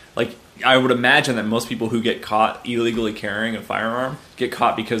 right? Like I would imagine that most people who get caught illegally carrying a firearm get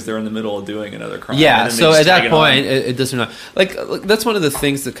caught because they're in the middle of doing another crime. Yeah, and then they so just at that tag it point, on. it doesn't matter. Like, that's one of the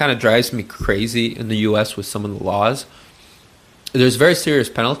things that kind of drives me crazy in the U.S. with some of the laws. There's very serious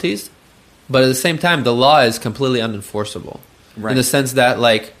penalties, but at the same time, the law is completely unenforceable. Right. In the sense that,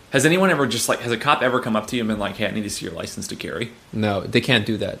 like, Has anyone ever has a cop ever come up to you and been like, "Hey, I need to see your license to carry"? no, they can't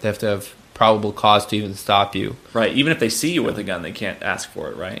do that. They have to have probable cause to even stop you. Right. Even if they see you with a gun, they can't ask for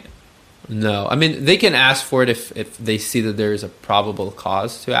it, right? No, I mean, they can ask for it if they see that there is a probable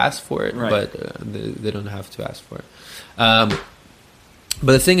cause to ask for it, Right. but they don't have to ask for it.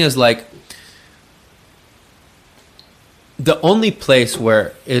 But the thing is, like, the only place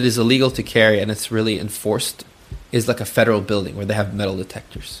where it is illegal to carry and it's really enforced is like a federal building where they have metal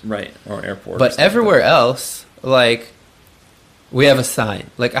detectors. Right, or an airport. But everywhere else, like, we have a sign.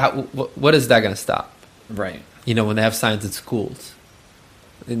 Like, what is that going to stop? Right. You know, when they have signs at schools,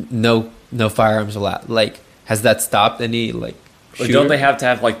 no firearms allowed. Like, has that stopped any, like, shooter? Don't they have to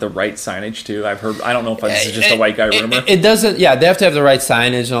have, like, the right signage, too? I've heard, I don't know if this is just a white guy rumor. It doesn't, yeah, they have to have the right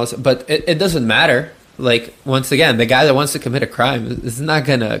signage and all this, but it doesn't matter. Like, once again, the guy that wants to commit a crime is not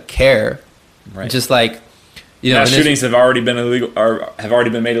going to care. Right. Just like, you know, mass shootings have already been illegal, or have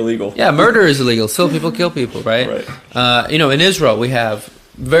already been made illegal. Yeah, murder is illegal. Still, people kill people, right? Right. You know, in Israel, we have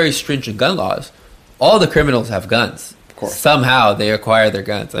very stringent gun laws. All the criminals have guns. Of course. Somehow they acquire their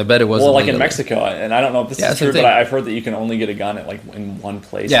guns. I bet it wasn't. Well, like legal. in Mexico, and I don't know if this is true, but I've heard that you can only get a gun at like in one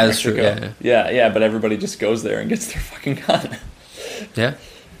place. Yeah, in that's Mexico. true. Yeah, but everybody just goes there and gets their fucking gun.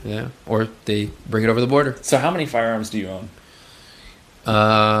 Yeah. Or they bring it over the border. So, how many firearms do you own?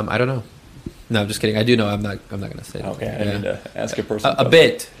 I don't know. No, I'm just kidding. I do know. I'm not going to say. Okay, I need to ask a person. A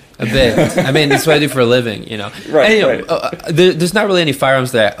bit. I mean, that's what I do for a living, you know. Right. And, you know, there's not really any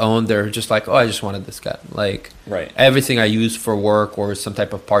firearms that I own. They're just like, oh, I just wanted this gun. Like, right. Everything I use for work or some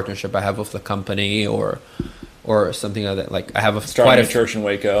type of partnership I have with the company or something like that. Like, I have Starting a church in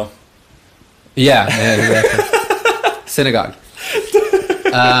Waco. Yeah, exactly. Synagogue.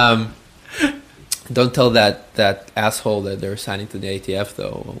 Don't tell that asshole that they're signing to the ATF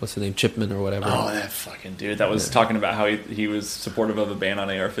though. What's his name? Chipman or whatever. Oh, that fucking dude that was talking about how he was supportive of a ban on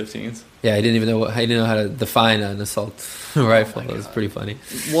AR-15s. Yeah, he didn't know how to define an assault rifle. That was pretty funny.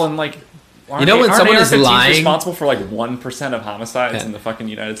 Well, and like, you know, when someone is lying, responsible for like 1% of homicides in the fucking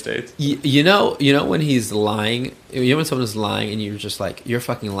United States. You know when he's lying. You know when someone is lying and you're just like, you're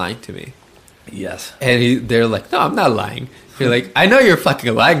fucking lying to me. Yes. And they're like, no, I'm not lying. You're like, I know you're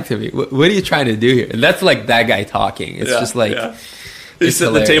fucking lying to me. What are you trying to do here? And that's like that guy talking. It's just like... Yeah. He's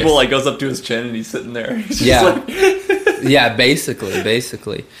sitting at the table, like, goes up to his chin, and he's sitting there. He's just yeah. Like yeah,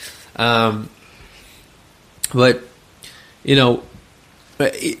 basically. But, you know,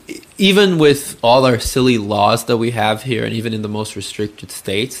 even with all our silly laws that we have here, and even in the most restricted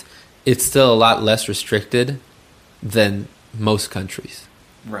states, it's still a lot less restricted than most countries.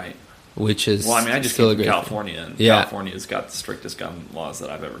 Right. Which is well, I mean, I just came from California, and California's got the strictest gun laws that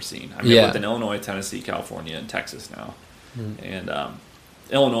I've ever seen. I mean, I lived in Illinois, Tennessee, California, and Texas now. And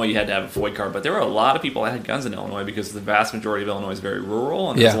Illinois, you had to have a FOID card, but there were a lot of people that had guns in Illinois because the vast majority of Illinois is very rural,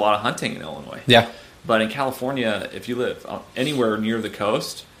 and there's a lot of hunting in Illinois. Yeah. But in California, if you live anywhere near the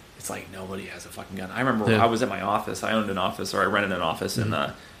coast, it's like nobody has a fucking gun. I remember I was at my office. I owned an office, or I rented an office in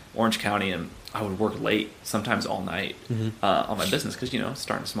Orange County, and I would work late, sometimes all night, on my business because, you know,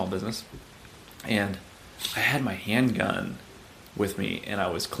 starting a small business. And I had my handgun with me, and I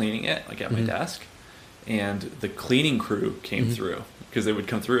was cleaning it, like, at my desk. And the cleaning crew came through because they would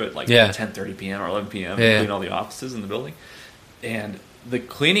come through at, like, 10:30 p.m. or 11 p.m. and clean all the offices in the building. And the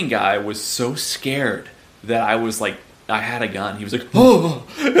cleaning guy was so scared that I was like, I had a gun. He was like, oh.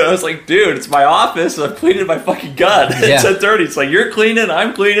 And I was like, dude, it's my office. I'm cleaning my fucking gun at 10:30. It's like, you're cleaning,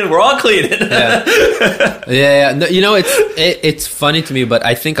 I'm cleaning, we're all cleaning. Yeah. No, you know, it's funny to me, but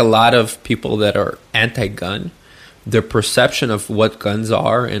I think a lot of people that are anti-gun, their perception of what guns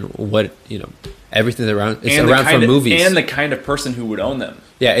are and what, you know, everything around, it's around from movies. And the kind of person who would own them.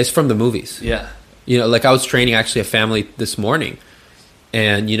 Yeah, it's from the movies. Yeah. You know, like I was training actually a family this morning.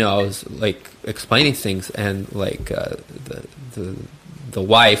 And, you know, I was, like, explaining things, and, like, the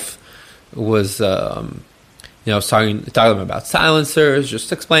wife was, you know, I was talking to them about silencers,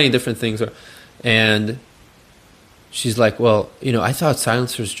 just explaining different things. And she's like, well, you know, I thought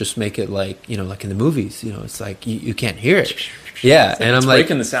silencers just make it, like, you know, like in the movies. You know, it's like you can't hear it. Yeah, and I'm like...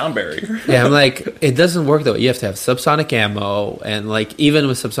 breaking the sound barrier. Yeah, I'm like, it doesn't work, though. You have to have subsonic ammo, and, like, even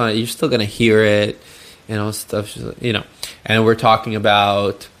with subsonic, you're still going to hear it. And all stuff, you know. And we're talking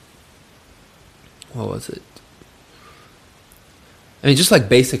about, what was it? I mean, just like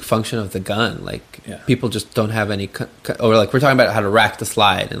basic function of the gun. Like, people just don't have any, or like we're talking about how to rack the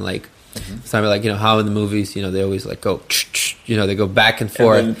slide, and like, it's not like, you know, how in the movies, you know, they always like go, you know, they go back and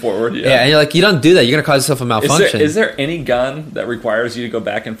forth. And then forward, and you're like, you don't do that. You're going to cause yourself a malfunction. Is there any gun that requires you to go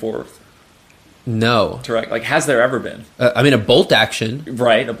back and forth? No. Like, has there ever been? I mean, a bolt action.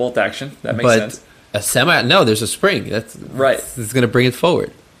 Right, a bolt action. That makes sense. A semi, no, there's a spring. That's right. It's going to bring it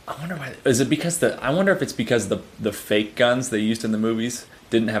forward. I wonder why. Is it because I wonder if it's because the fake guns they used in the movies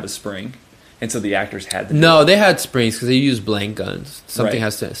didn't have a spring, and so the actors had to. No, they had springs because they use blank guns. Something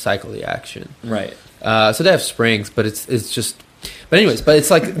has to cycle the action. Right. So they have springs, but it's just. But anyways, but it's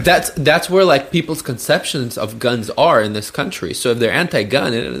like that's where like people's conceptions of guns are in this country. So if they're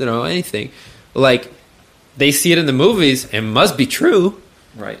anti-gun, they don't know anything. Like, they see it in the movies. It must be true,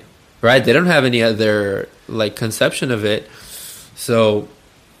 Right. right? They don't have any other like conception of it. So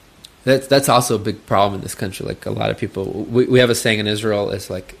that's also a big problem in this country. Like a lot of people, we have a saying in Israel. It's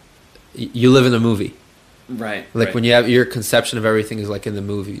like you live in a movie. Right. Like right. when you have your conception of everything is like in the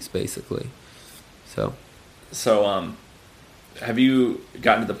movies, basically. So have you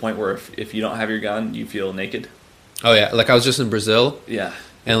gotten to the point where if you don't have your gun, you feel naked? oh yeah, like I was just in Brazil. Yeah.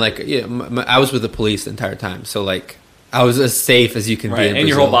 And like, yeah, I was with the police the entire time, so like, I was as safe as you can Right. be. In And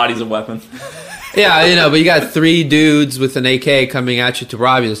your Brazil. whole body's a weapon. Yeah, you know, but you got 3 dudes with an AK coming at you to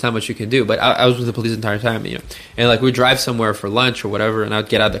rob you. There's not much you can do. But I was with the police the entire time, you know. And like, we'd drive somewhere for lunch or whatever, and I'd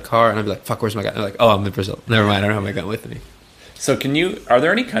get out of the car and I'd be like, "Fuck, where's my gun?" And they're like, "Oh, I'm in Brazil. Never mind, I don't have my gun with me." So are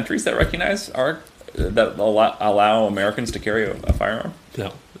there any countries that recognize that allow Americans to carry a firearm?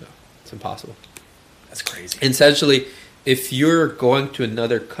 No, it's impossible. That's crazy. Essentially, if you're going to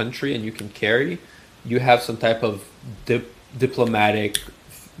another country and you can carry, you have some type of diplomatic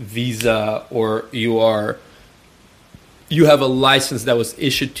visa, or you have a license that was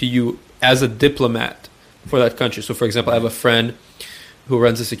issued to you as a diplomat for that country. So, for example, I have a friend who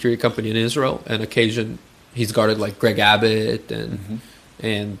runs a security company in Israel, and occasion he's guarded like Greg Abbott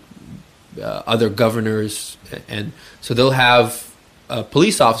and other governors, and so they'll have a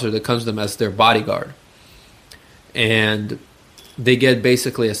police officer that comes to them as their bodyguard, and they get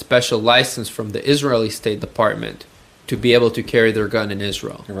basically a special license from the Israeli State Department to be able to carry their gun in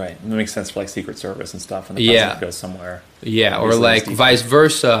Israel. You're right. It makes sense for like Secret Service and stuff when the Yeah. president goes somewhere. Yeah, or Obviously, like Steve- vice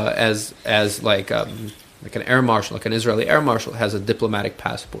versa, as like an air marshal, like an Israeli air marshal has a diplomatic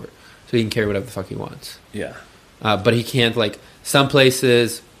passport, so he can carry whatever the fuck he wants. Yeah. But he can't, like, some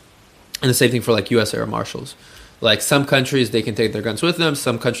places, and the same thing for like U.S. air marshals. Like some countries, they can take their guns with them.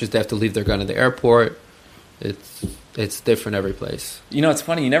 Some countries, they have to leave their gun at the airport. It's different every place. You know, it's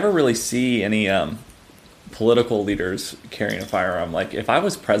funny. You never really see any political leaders carrying a firearm. Like, if I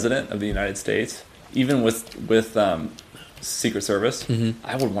was president of the United States, even with Secret Service,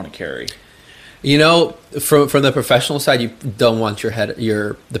 I would want to carry. You know, from the professional side, you don't want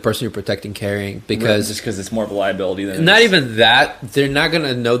the person you're protecting carrying, because Just because it's more of a liability than not even that, they're not going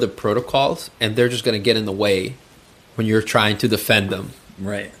to know the protocols, and they're just going to get in the way when you're trying to defend them.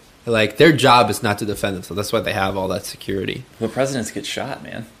 right. Like, their job is not to defend them, so that's why they have all that security. The presidents get shot,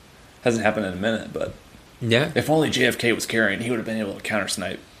 man. Hasn't happened in a minute, but Yeah. if only JFK was carrying, he would have been able to counter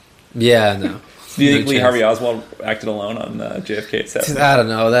snipe. Yeah, no. Do you No think Lee chance. Harvey Oswald acted alone on JFK assassination? I don't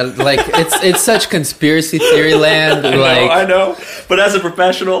know. That, like, it's such conspiracy theory land. I Like, know, but as a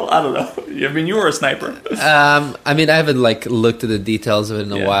professional, I don't know. I mean, you were a sniper. I mean, I haven't like looked at the details of it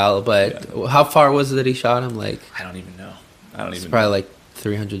in a Yeah. while, but how far was it that he shot him? Like, I don't even know. it's probably like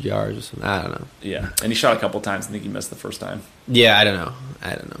 300 yards or something. I don't know. Yeah, and he shot a couple times. I think he missed the first time. Yeah, I don't know.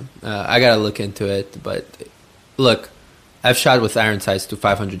 I gotta look into it, but look, I've shot with iron sights to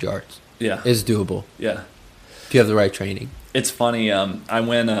 500 yards. Yeah, It's doable yeah. if you have the right training. It's funny. I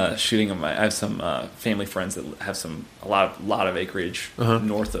went shooting. I have some family friends that have a lot of acreage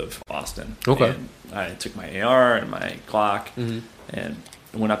north of Austin. Okay. And I took my AR and my Glock and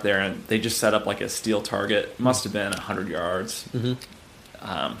went up there, and they just set up like a steel target. Must have been 100 yards,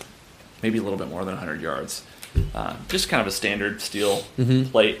 maybe a little bit more than 100 yards. Just kind of a standard steel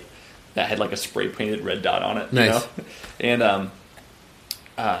plate that had like a spray painted red dot on it. Nice. You know?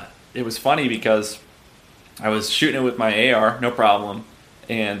 And it was funny because I was shooting it with my AR, no problem,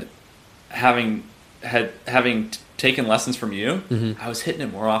 and having taken lessons from you, I was hitting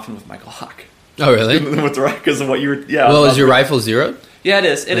it more often with my Glock Oh, really? than with the because of what you were. Yeah. Well, is your rifle zeroed? Yeah, it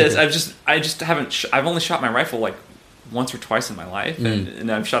is. It is. Okay. I just haven't. I've only shot my rifle like once or twice in my life,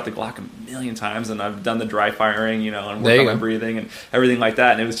 and I've shot the Glock a million times, and I've done the dry firing, you know, and There worked you on my go. breathing and everything like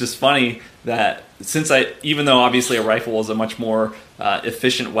that. And it was just funny that even though obviously a rifle is a much more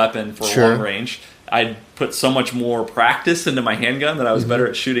efficient weapon for Sure. long range, I'd put so much more practice into my handgun that I was better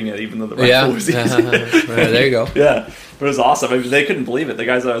at shooting it, even though the rifle Yeah. was easy. Right, there you go. Yeah, but it was awesome. I mean, they couldn't believe it. The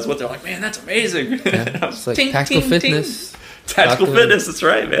guys that I was with, they're like, "Man, that's amazing!" I was It's like ting, tactical ting, fitness. ting. Tactical Tactical- fitness. That's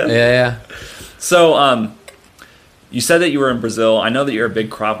right, man. Yeah. So, you said that you were in Brazil. I know that you're a big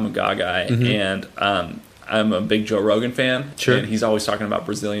Krav Maga guy, and I'm a big Joe Rogan fan. Sure. And he's always talking about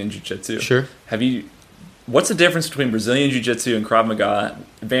Brazilian Jiu-Jitsu. Sure. What's the difference between Brazilian Jiu-Jitsu and Krav Maga?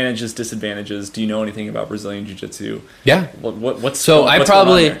 Advantages, disadvantages? Do you know anything about Brazilian Jiu-Jitsu? Yeah. What's So what's going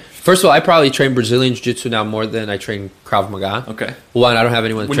on there? first of all, I probably train Brazilian Jiu-Jitsu now more than I train Krav Maga. Okay. One, I don't have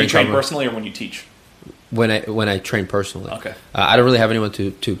anyone to When train you train Krav Maga. personally or when you teach? When I train personally. Okay. I don't really have anyone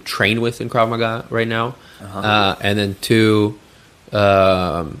to train with in Krav Maga right now. And then two,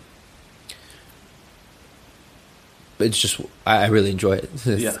 it's just I really enjoy it.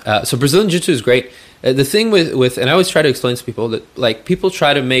 Yeah. So Brazilian Jiu-Jitsu is great. The thing with and I always try to explain to people that like people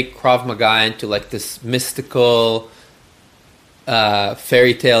try to make Krav Maga into like this mystical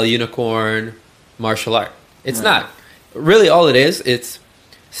fairy tale unicorn martial art. It's not. Really all it is, it's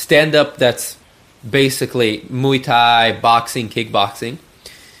stand up that's basically Muay Thai, boxing, kickboxing,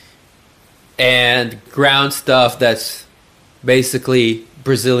 and ground stuff that's basically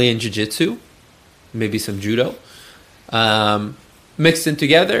Brazilian Jiu-Jitsu, maybe some Judo, mixed in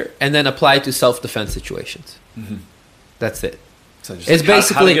together and then applied to self-defense situations. Mm-hmm. That's it. So just It's like how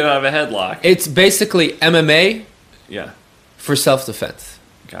basically to get out of a headlock. It's basically MMA Yeah, for self-defense.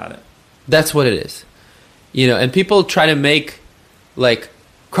 got it. That's what it is. You know, and people try to make like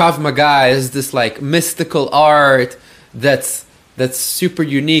Krav Maga as this like mystical art that's super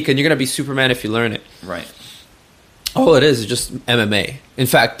unique and you're going to be Superman if you learn it. Right. All it is just MMA. In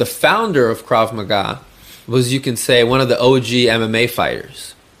fact, the founder of Krav Maga was, you can say, one of the OG MMA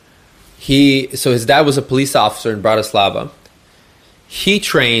fighters. So his dad was a police officer in Bratislava. He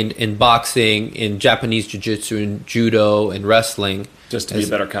trained in boxing, in Japanese jiu-jitsu, in judo, and wrestling. Just to be a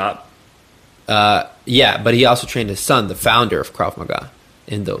better cop. Yeah, but he also trained his son, the founder of Krav Maga,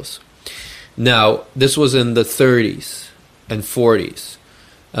 in those. Now, this was in the 30s and 40s.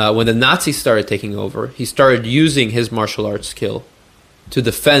 When the Nazis started taking over, he started using his martial arts skill to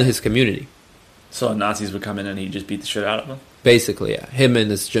defend his community. So Nazis would come in and he'd just beat the shit out of them? Basically, yeah. Him and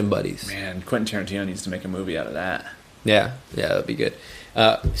his gym buddies. Man, Quentin Tarantino needs to make a movie out of that. Yeah, that'd be good.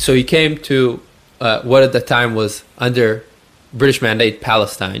 So he came to what at the time was under British mandate,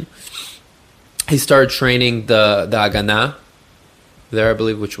 Palestine. He started training the Haganah there, I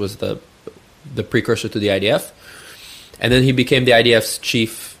believe, which was the precursor to the IDF. And then he became the IDF's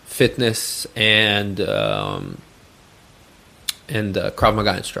chief fitness and Krav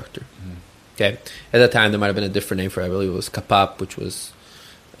Maga instructor. Mm-hmm. Okay, at that time there might have been a different name for it. I believe it was Kapap, which was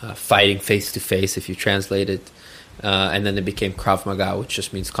fighting face to face if you translate it. And then it became Krav Maga, which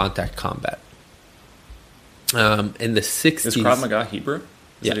just means contact combat. In the 60s, is Krav Maga Hebrew?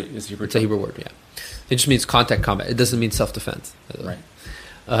 It's a Hebrew word. Yeah, it just means contact combat. It doesn't mean self-defense.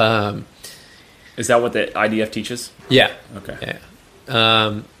 Right. Is that what the IDF teaches? Yeah. Okay.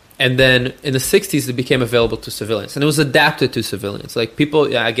 Yeah. And then in the 60s, it became available to civilians. And it was adapted to civilians. Like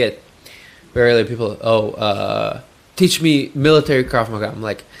people, I get very early people, teach me military Krav Maga. I'm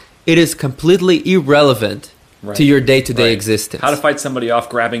like, it is completely irrelevant to your day-to-day existence. How to fight somebody off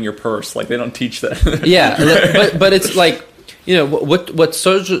grabbing your purse. Like, they don't teach that. Yeah. but it's like, you know, what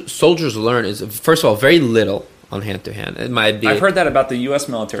soldiers learn is, first of all, very little on hand-to-hand. It might be. I've heard that about the U.S.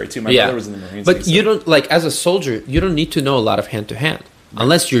 military too. My brother was in the Marines. But you don't, like, as a soldier, you don't need to know a lot of hand-to-hand. Right.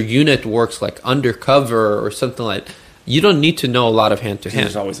 Unless your unit works, like, undercover or something like that. You don't need to know a lot of hand-to-hand.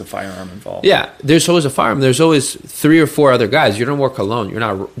 There's always a firearm involved. Yeah, there's always a firearm. There's always 3 or 4 other guys. You don't work alone. You're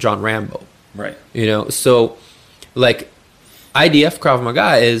not John Rambo. Right. You know, so, like, IDF Krav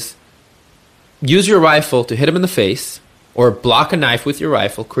Maga is use your rifle to hit him in the face or block a knife with your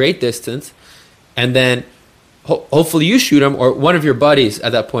rifle, create distance, and then hopefully you shoot him or one of your buddies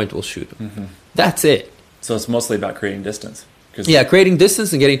at that point will shoot him. Mm-hmm. That's it. So it's mostly about creating distance. Yeah, creating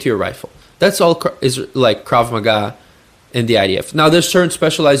distance and getting to your rifle. That's all is like Krav Maga in the IDF. Now, there's certain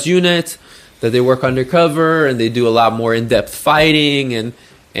specialized units that they work undercover and they do a lot more in-depth fighting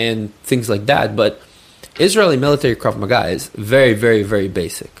and things like that. But Israeli military Krav Maga is very, very, very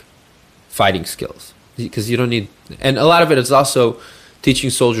basic fighting skills because you don't need... And a lot of it is also teaching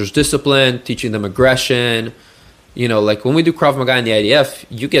soldiers discipline, teaching them aggression. You know, like when we do Krav Maga in the IDF,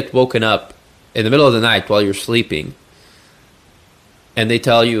 you get woken up in the middle of the night while you're sleeping and they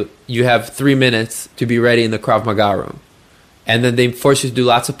tell you, you have 3 minutes to be ready in the Krav Maga room. And then they force you to do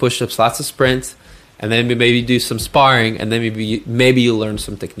lots of push-ups, lots of sprints, and then maybe do some sparring, and then maybe you learn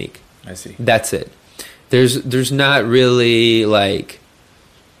some technique. I see. That's it. There's not really like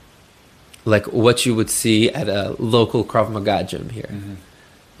what you would see at a local Krav Maga gym here.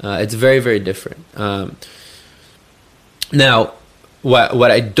 Mm-hmm. It's very, very different. Now,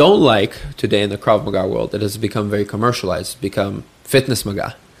 what I don't like today in the Krav Maga world, it has become very commercialized, become fitness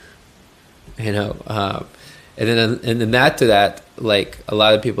Maga. You know, and then add to that, like a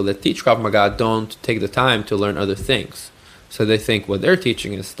lot of people that teach Krav Maga don't take the time to learn other things. So they think what they're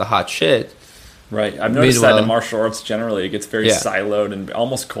teaching is the hot shit. Right. I've noticed that in martial arts generally, it gets very siloed and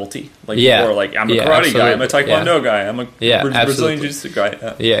almost culty. Like people are like, I'm a karate guy, I'm a taekwondo guy, I'm a Brazilian jiu-jitsu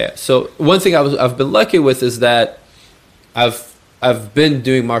guy. Yeah. So one thing I've been lucky with is that I've been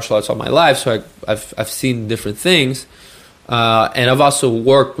doing martial arts all my life, so I've seen different things. And I've also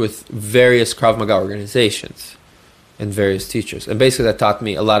worked with various Krav Maga organizations and various teachers. And basically that taught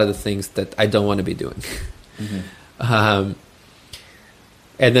me a lot of the things that I don't want to be doing. Mm-hmm. And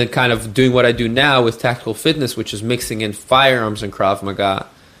then kind of doing what I do now with tactical fitness, which is mixing in firearms and Krav Maga.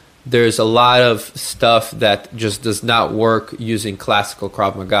 There's a lot of stuff that just does not work using classical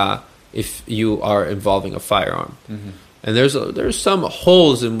Krav Maga if you are involving a firearm. And there's some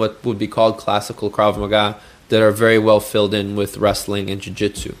holes in what would be called classical Krav Maga that are very well filled in with wrestling and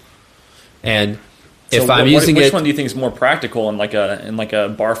jiu-jitsu. And if I'm using which one do you think is more practical in like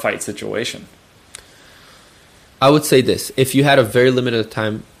a bar fight situation? I would say this: if you had a very limited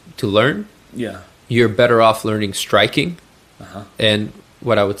time to learn, Yeah. you're better off learning striking and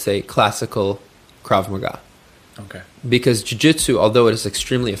what I would say classical Krav Maga. Okay. Because jiu-jitsu, although it is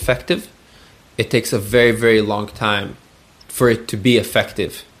extremely effective, it takes a very, very long time for it to be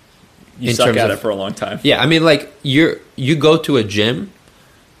effective. You suck at it for a long time. Yeah, I mean, like you go to a gym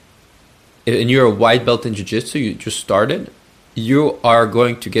and you're a white belt in jiu-jitsu, you just started, you are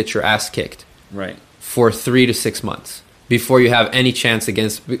going to get your ass kicked Right. for 3 to 6 months before you have any chance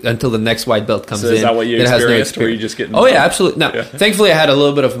until the next white belt comes in. So is that what you that has no experienced, or experience. you just getting? Oh yeah, absolutely. No, Yeah. thankfully I had a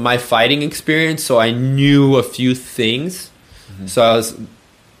little bit of my fighting experience, so I knew a few things. So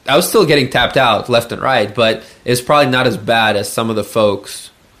I was still getting tapped out left and right, but it's probably not as bad as some of the folks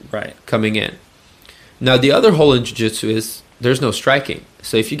Right. coming in. Now the other hole in jiu-jitsu is there's no striking.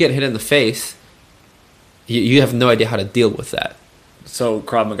 So if you get hit in the face, you have no idea how to deal with that. So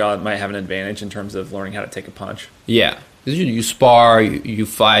Krav Maga might have an advantage in terms of learning how to take a punch. Yeah. You spar, you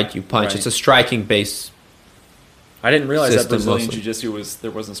fight, you punch. Right. It's a striking base. I didn't realize that System Brazilian mostly. Jiu-Jitsu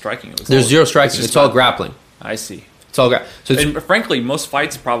there wasn't striking. It was There's all- zero striking. just It's all not- grappling. I see. It's all so it's, And frankly, most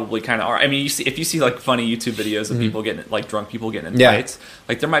fights probably kind of are. I mean, if you see like funny YouTube videos of people getting like drunk people getting in Yeah. fights,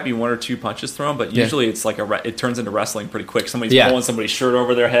 like there might be 1 or 2 punches thrown, but Yeah. usually it's like it turns into wrestling pretty quick. Somebody's Yeah. pulling somebody's shirt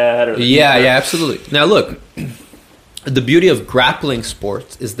over their head. Or yeah, absolutely. Now look, the beauty of grappling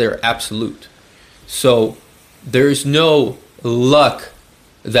sports is they're absolute. So there's no luck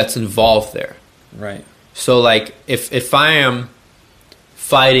that's involved there. Right. So like if I am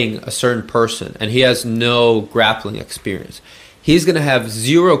fighting a certain person and he has no grappling experience, he's going to have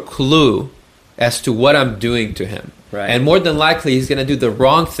zero clue as to what I'm doing to him. Right. And more than likely he's going to do the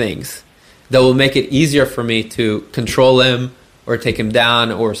wrong things that will make it easier for me to control him or take him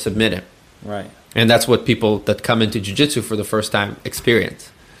down or submit him. Right. And that's what people that come into jiu-jitsu for the first time experience.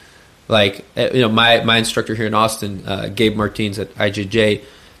 Like, my instructor here in Austin, Gabe Martins at IJJ,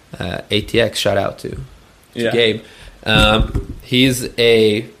 ATX, shout out to Yeah. Gabe. He's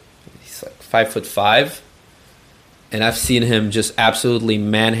like 5'5", and I've seen him just absolutely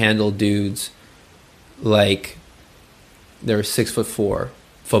manhandle dudes like they're 6'4"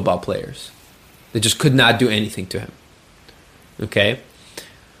 football players. They just could not do anything to him. Okay?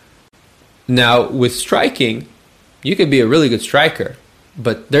 Now, with striking, you could be a really good striker,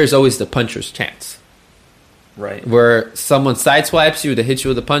 but there's always the puncher's chance. Right. Where someone sideswipes you to hit you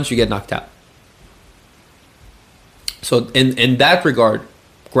with a punch, you get knocked out. So in that regard,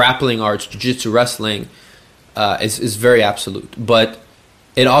 grappling arts, jiu-jitsu, wrestling is very absolute. But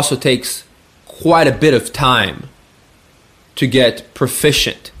it also takes quite a bit of time to get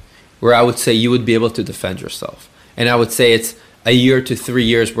proficient, where I would say you would be able to defend yourself. And I would say it's a year to 3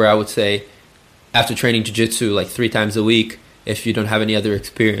 years where I would say after training jiu-jitsu like 3 times a week, if you don't have any other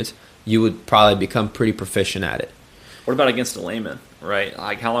experience, you would probably become pretty proficient at it. What about against a layman? Right.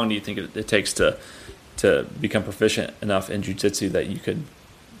 Like, how long do you think it takes to become proficient enough in jiu-jitsu that you could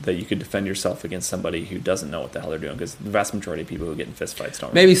defend yourself against somebody who doesn't know what the hell they're doing? Because the vast majority of people who get in fist fights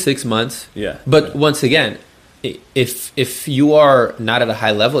don't. Maybe 6 months. Yeah. But once again, if you are not at a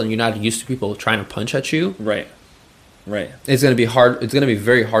high level and you're not used to people trying to punch at you, Right. Right. it's going to be hard. It's going to be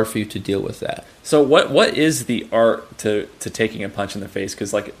very hard for you to deal with that. So what is the art to taking a punch in the face?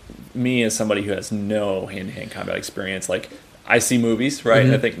 Because like me as somebody who has no hand-to-hand combat experience, like I see movies, right?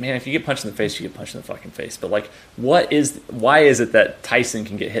 And I think, man, if you get punched in the face, you get punched in the fucking face. But like, why is it that Tyson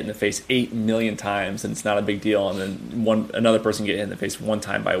can get hit in the face 8 million times and it's not a big deal, and then another person get hit in the face one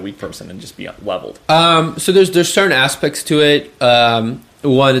time by a weak person and just be leveled? So there's certain aspects to it.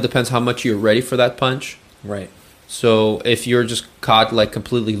 One, it depends how much you're ready for that punch. Right. So if you're just caught like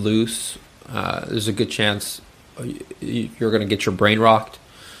completely loose, there's a good chance you're going to get your brain rocked.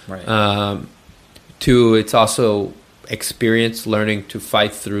 Right. Two, it's also experience learning to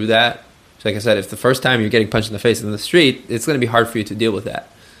fight through that. So like I said, if the first time you're getting punched in the face in the street, it's going to be hard for you to deal with that.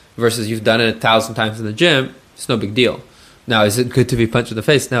 Versus you've done it 1,000 times in the gym, it's no big deal. Now, is it good to be punched in the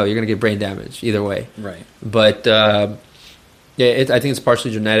face? No, you're going to get brain damage either way. Right. But I think it's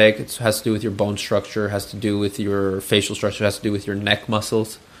partially genetic. It has to do with your bone structure, has to do with your facial structure, has to do with your neck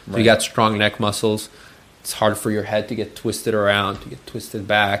muscles. If you got strong neck muscles, it's hard for your head to get twisted around, to get twisted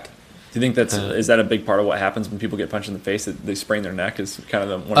back. Do you think is that a big part of what happens when people get punched in the face? That they sprain their neck is kind of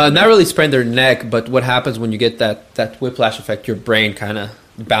the one. Not really sprain their neck, but what happens when you get that whiplash effect? Your brain kind of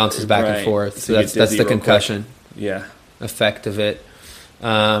bounces back and forth. So that's the concussion effect of it.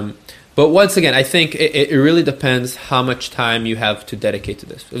 But once again, I think it really depends how much time you have to dedicate to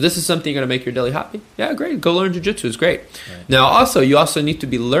this. If this is something you're going to make your daily hobby, yeah, great. Go learn jiu-jitsu. It's great. Right. Now, you also need to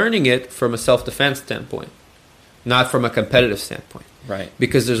be learning it from a self-defense standpoint, not from a competitive standpoint. Right.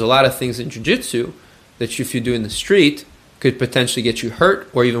 Because there's a lot of things in jiu-jitsu that if you do in the street could potentially get you hurt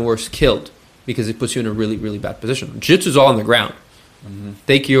or even worse, killed, because it puts you in a really, really bad position. Jiu-jitsu is all on the ground. Mm-hmm.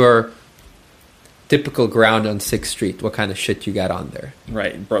 Take your typical ground on 6th Street. What kind of shit you got on there?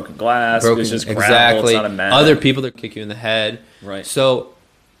 Right. Broken glass. It's just gravel, exactly. It's not a mat. Other people that kick you in the head. Right. So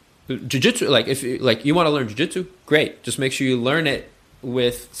jiu-jitsu, like if you want to learn jiu-jitsu, great. Just make sure you learn it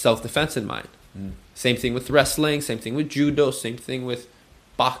with self-defense in mind. Mm. Same thing with wrestling, same thing with judo, same thing with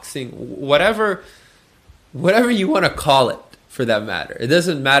boxing, whatever you want to call it for that matter. It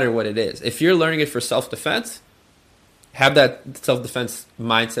doesn't matter what it is. If you're learning it for self-defense, have that self-defense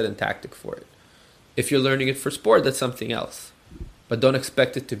mindset and tactic for it. If you're learning it for sport, that's something else. But don't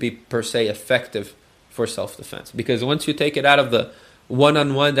expect it to be per se effective for self-defense. Because once you take it out of the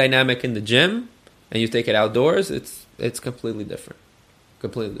one-on-one dynamic in the gym and you take it outdoors, it's completely different.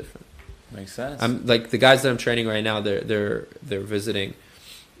 Completely different. Makes sense. I'm like the guys that I'm training right now. They're visiting.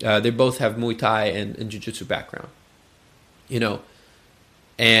 They both have Muay Thai and Jiu-Jitsu background.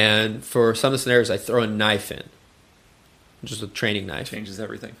 And for some of the scenarios, I throw a knife in, just a training knife. Changes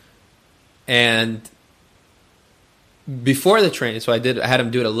everything. And before the training, so I had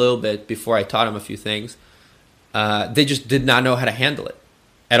them do it a little bit before I taught them a few things. They just did not know how to handle it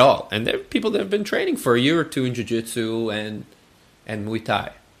at all. And there are people that have been training for a year or two in Jiu-Jitsu and Muay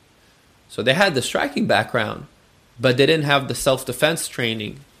Thai. So they had the striking background, but they didn't have the self-defense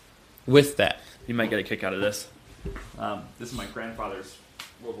training with that. You might get a kick out of this. This is my grandfather's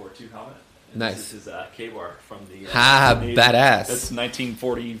World War II helmet. Nice. This is K-Bar from the... Navy. Badass. That's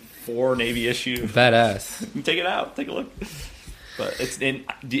 1944 Navy issue. Badass. Take it out. Take a look. But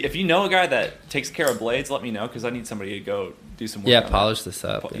if you know a guy that takes care of blades, let me know, because I need somebody to go do some work. Yeah, polish this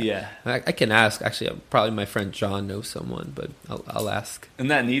up. Yeah. I can ask. Actually, probably my friend John knows someone, but I'll ask. Isn't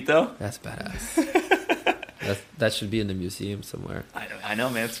that neat, though? That's badass. That should be in the museum somewhere. I know,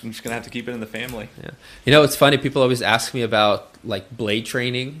 man. I'm just going to have to keep it in the family. Yeah. It's funny. People always ask me about like blade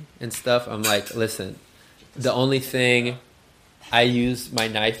training and stuff. I'm like, listen, the only thing I use my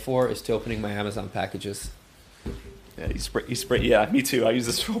knife for is to opening my Amazon packages. Yeah, you spray. Yeah, me too. I use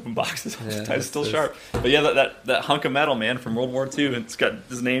this to open boxes all the time. It's still sharp. But yeah, that hunk of metal, man, from World War II, and it's got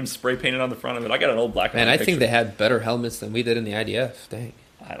his name spray painted on the front of it. I got an old black and white picture. I think they had better helmets than we did in the IDF. Dang.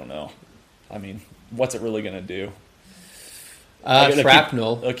 I don't know. I mean, what's it really going to do?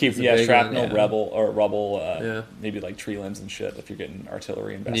 Shrapnel. Shrapnel, rubble, maybe like tree limbs and shit if you're getting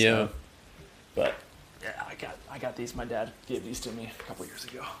artillery invested. Yeah. But yeah, I got these. My dad gave these to me a couple years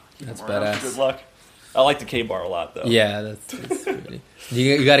ago. That's badass. Good luck. I like the K-bar a lot, though. Yeah, that's really...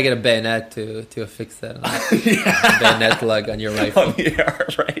 You got to get a bayonet to affix that. Bayonet lug on your rifle. Yeah,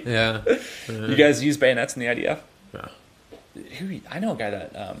 right. Yeah. You guys use bayonets in the IDF? No. I know a guy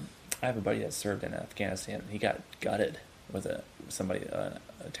that I have a buddy that served in Afghanistan. He got gutted with a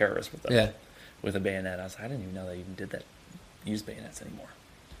terrorist with a bayonet. I was like, I didn't even know they even did that. Use bayonets anymore.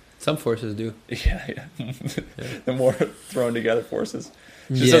 Some forces do. Yeah. The more thrown together forces.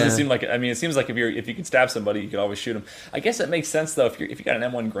 Just doesn't seem like it. I mean, it seems like if you could stab somebody, you could always shoot them. I guess that makes sense though. If you got an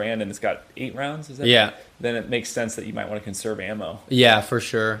M1 Garand and it's got 8 rounds, is that right? Then it makes sense that you might want to conserve ammo. Yeah, for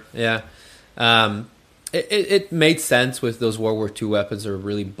sure. Yeah, it made sense with those World War II weapons that were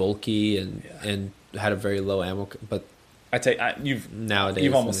really bulky and had a very low ammo. But I tell you,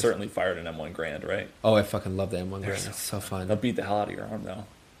 you've almost certainly fired an M1 Garand, right? Oh, I fucking love the M1 Garand. It's so fun. They'll beat the hell out of your arm though.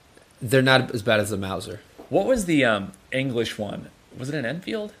 They're not as bad as the Mauser. What was the English one? Was it an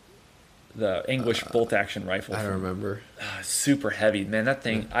Enfield? The English bolt-action rifle. I don't remember. Super heavy, man. That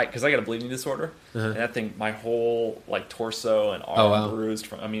thing, because I got a bleeding disorder, and that thing, my whole torso and arm bruised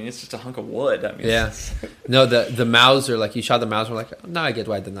from. I mean, it's just a hunk of wood. I mean, no, the Mauser, like you shot the Mauser, like now I get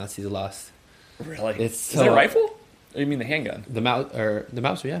why the Nazis lost. Really? Is it a rifle? Or you mean the handgun? The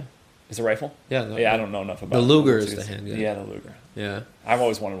Mauser, yeah. Is it a rifle? Yeah. I don't know enough about the Luger is the handgun. Yeah, the Luger. Yeah. I've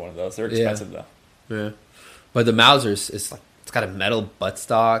always wanted one of those. They're expensive though. Yeah. But the Mauser's is like. It's got a metal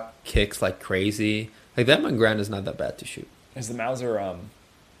buttstock, kicks like crazy. Like that M1 Garand is not that bad to shoot. Is the Mauser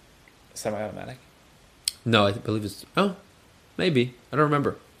semi-automatic? No, I believe it's... Oh, maybe. I don't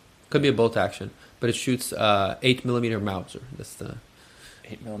remember. Could be a bolt action. But it shoots 8mm Mauser. That's the...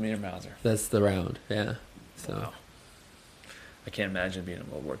 8mm Mauser. That's the round, yeah. So wow. I can't imagine being in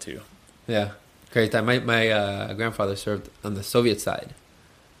World War II. Yeah, great time. My grandfather served on the Soviet side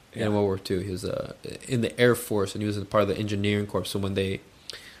in World War II. He was in the Air Force, and he was a part of the engineering corps. So when they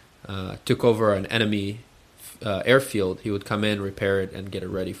took over an enemy airfield, he would come in, repair it, and get it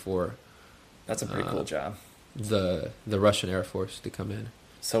ready for. That's a pretty cool job. The Russian Air Force to come in.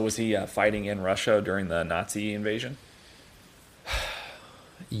 So was he fighting in Russia during the Nazi invasion?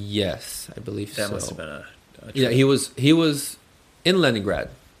 Yes, I believe so. That must have been a yeah, he was in Leningrad,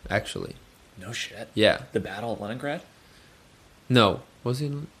 actually. No shit. Yeah. The Battle of Leningrad? No. Was he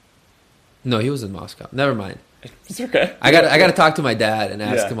in... No, he was in Moscow. Never mind. It's okay. I got to talk to my dad and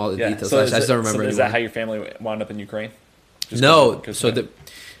ask him all the details. So I just don't remember. So is that how your family wound up in Ukraine? Just no. 'cause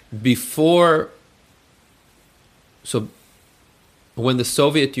Before... So when the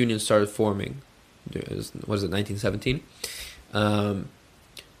Soviet Union started forming, what is it, 1917?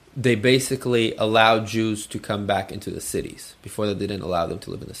 They basically allowed Jews to come back into the cities. Before that, they didn't allow them to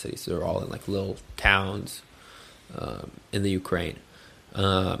live in the cities. So they were all in like little towns in the Ukraine.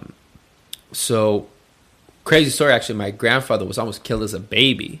 So, crazy story, actually, my grandfather was almost killed as a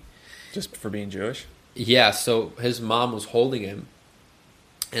baby. Just for being Jewish? Yeah, so his mom was holding him,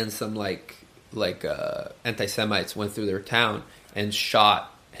 and some anti-Semites went through their town and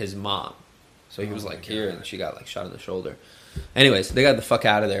shot his mom. So he was here, and she got shot in the shoulder. Anyways, they got the fuck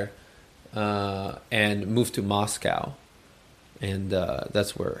out of there and moved to Moscow, and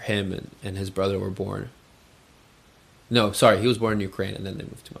that's where him and his brother were born. No, sorry, he was born in Ukraine, and then they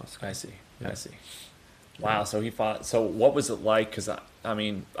moved to Moscow. I see. Wow, so he fought. So what was it like? Because I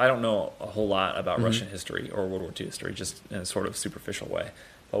mean, I don't know a whole lot about Russian history or World War II history, just in a sort of superficial way.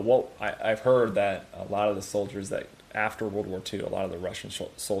 But I've heard that a lot of the soldiers that after World War II, a lot of the Russian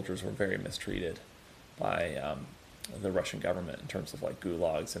soldiers were very mistreated by the Russian government in terms of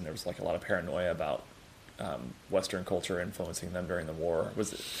gulags, and there was a lot of paranoia about Western culture influencing them during the war.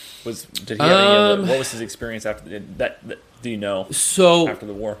 Did he have any of what was his experience after that? Do you know? So after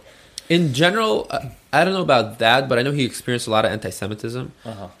the war, in general, I don't know about that, but I know he experienced a lot of anti-Semitism.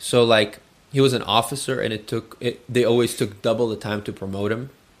 So he was an officer, and they always took double the time to promote him.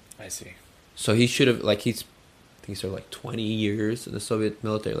 I see. So he should have I think he served 20 years in the Soviet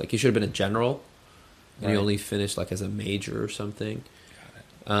military. He should have been a general. And he only finished as a major or something.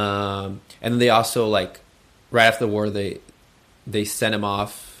 Got it. And then they also right after the war they sent him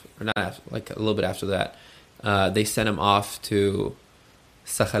off, or not after, a little bit after that, they sent him off to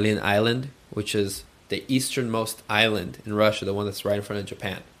Sakhalin Island, which is the easternmost island in Russia, the one that's right in front of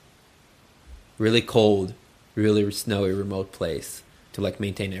Japan. Really cold, really snowy, remote place to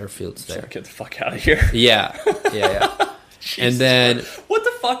maintain airfields there. Get the fuck out of here. Yeah. And then what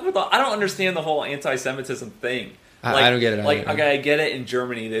the fuck with I don't understand the whole anti-Semitism thing. I don't get it. I get it. In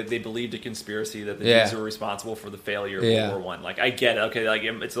Germany, they believed a conspiracy that the Jews were responsible for the failure of World War I. I get it. Okay,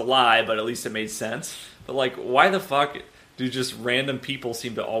 it's a lie, but at least it made sense. But why the fuck do just random people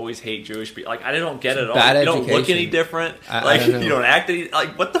seem to always hate Jewish people? I don't get it at all. You don't look any different. I don't know. You don't act any.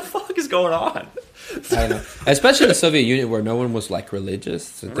 What the fuck is going on? I don't know. Especially in the Soviet Union, where no one was religious.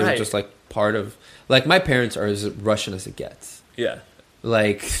 So they were just part of. My parents are as Russian as it gets. Yeah. Do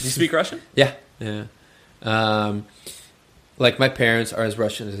you speak Russian? Yeah. My parents are as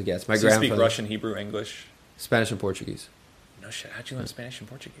Russian as it gets. My grandfather. You speak Russian, Hebrew, English, Spanish, and Portuguese. No shit. How'd you learn Spanish and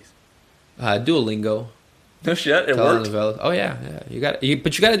Portuguese? Duolingo. No shit. It worked. Oh yeah. You got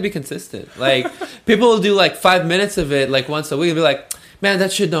but you got to be consistent. People will do 5 minutes of it once a week and be like, man,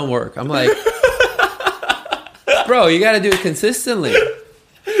 that shit don't work. I'm like, bro, you got to do it consistently.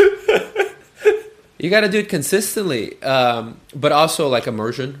 You got to do it consistently, but also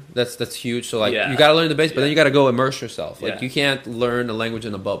immersion. That's huge. So you got to learn the basics, but then you got to go immerse yourself. You can't learn a language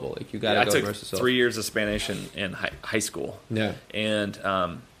in a bubble. You got to go immerse yourself. I took 3 years of Spanish in high school. Yeah, and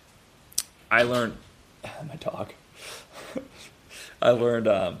I learned my dog. I learned.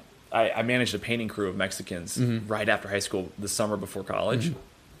 I managed a painting crew of Mexicans right after high school, the summer before college,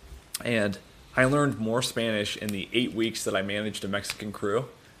 and I learned more Spanish in the 8 weeks that I managed a Mexican crew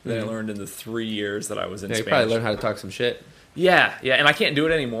than I learned in the 3 years that I was in Spanish. You probably learned how to talk some shit. Yeah, and I can't do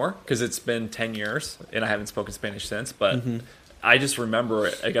it anymore because it's been 10 years and I haven't spoken Spanish since, but I just remember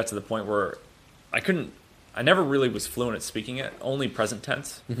it got to the point where I never really was fluent at speaking it, only present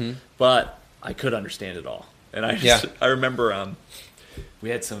tense, but I could understand it all. And I remember we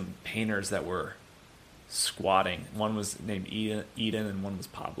had some painters that were squatting. One was named Eden and one was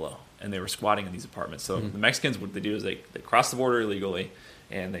Pablo, and they were squatting in these apartments. So the Mexicans, what they do is they cross the border illegally,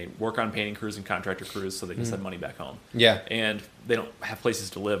 and they work on painting crews and contractor crews so they can send money back home. Yeah. And they don't have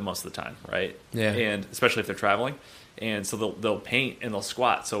places to live most of the time, right? Yeah. And especially if they're traveling. And so they'll paint and they'll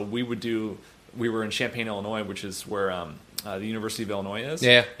squat. So we were in Champaign, Illinois, which is where the University of Illinois is.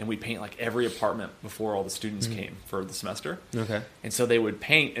 Yeah. And we paint like every apartment before all the students came for the semester. Okay. And so they would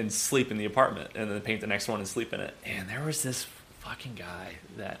paint and sleep in the apartment, and then paint the next one and sleep in it. And there was this fucking guy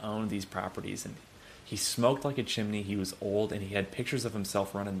that owned these properties, and he smoked like a chimney. He was old, and he had pictures of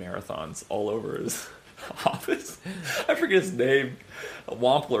himself running marathons all over his office. I forget his name.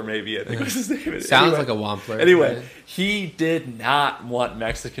 Wampler, maybe, I think was his name. Sounds Anyway. like a Wampler. Anyway, right? he did not want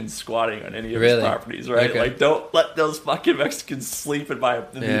Mexicans squatting on any of Really? his properties, right? Okay. Like, don't let those fucking Mexicans sleep in the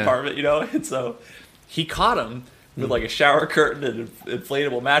Yeah. apartment, you know? And so he caught him with like a shower curtain and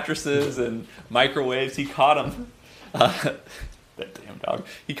inflatable mattresses and microwaves. He caught him. That damn dog.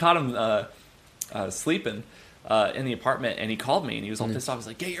 He caught him sleeping in the apartment, and he called me, and he was all pissed off. He was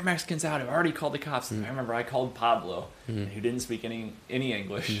like, "Get your Mexicans out! I've already called the cops." And I remember I called Pablo, who didn't speak any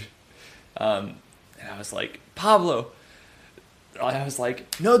English, and I was like, "Pablo," I was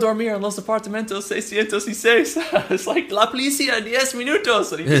like, "No dormir en los apartamentos 606." I was like, "La policía 10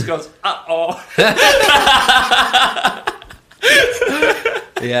 minutos," and he just goes, "Uh-oh."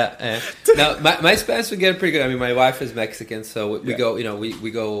 Yeah. Now, my Spanish would get pretty good. I mean, my wife is Mexican, so we go,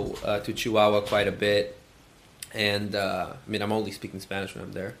 we go to Chihuahua quite a bit. And, I mean, I'm only speaking Spanish when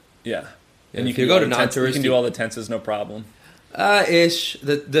I'm there. Yeah. And you if can you go to you can non-touristy- do all the tenses, no problem. Ish.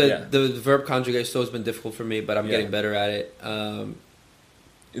 The Yeah. verb conjugation has always been difficult for me, but I'm Yeah. getting better at it. The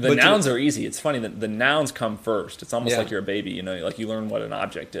But nouns are easy. It's funny that the nouns come first. It's almost Yeah. like you're a baby, you know, like you learn what an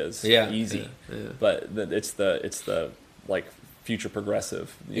object is. Yeah, Easy. yeah. But it's the like future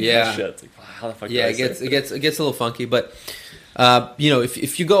progressive. You know, Yeah. shit. It's like, wow, how the fuck? Yeah, did I say it gets a little funky, but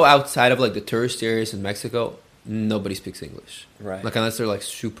if you go outside of like the tourist areas in Mexico, nobody speaks English, Right. Like unless they're like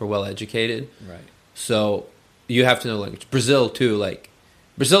super well educated. Right. So you have to know language. Brazil too, like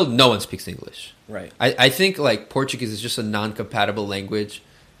Brazil, no one speaks English. Right. I think like Portuguese is just a non-compatible language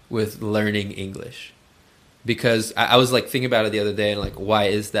with learning English, because I was like thinking about it the other day and like why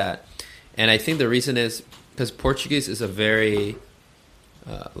is that? And I think the reason is because Portuguese is a very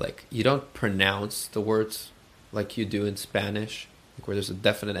like you don't pronounce the words like you do in Spanish, like where there's a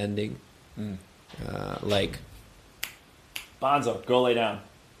definite ending. Like Bonzo, go lay down.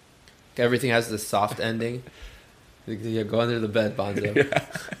 everything has this soft ending. You go under the bed, Bonzo.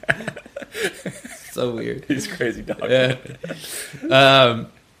 So weird. He's crazy dog. Yeah.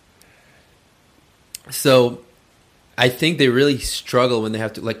 So I think they really struggle when they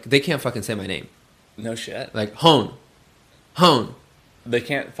have to, like, they can't fucking say my name. No shit. Like, Hone. They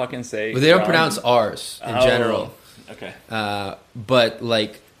can't fucking say. But they don't Ron. pronounce R's in general. Okay. But,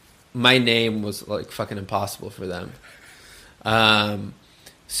 like, my name was, like, fucking impossible for them.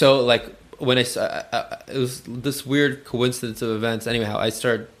 So, like, when it was this weird coincidence of events. Anyhow, I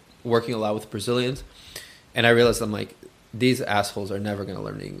started working a lot with Brazilians, and I realized I'm like, these assholes are never going to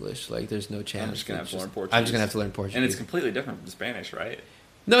learn English. Like, there's no chance. I'm just gonna have to learn Portuguese. I'm just going to have to learn Portuguese. And it's completely different from Spanish, right?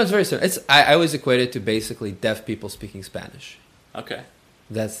 No, it's very similar. I always equate it to basically deaf people speaking Spanish. Okay.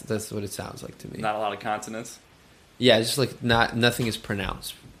 That's what it sounds like to me. Not a lot of consonants. Yeah, it's just like nothing is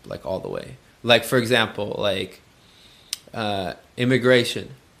pronounced like all the way. Like, for example, like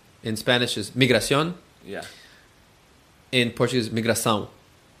immigration in Spanish is migración. Yeah. In Portuguese, migração.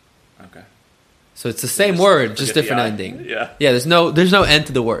 Okay. So it's the same word, just forget the different I. ending. Yeah. Yeah, there's no end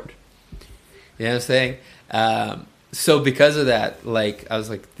to the word. You know what I'm saying? So because of that, like, I was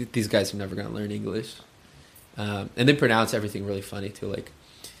like, these guys are never going to learn English. And they pronounce everything really funny too. Like,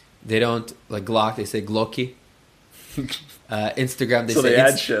 they don't, like, Glock, they say Glocki. Instagram, they So say they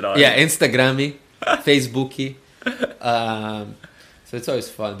add shit on Yeah, it. Instagrammy, Facebooky. So it's always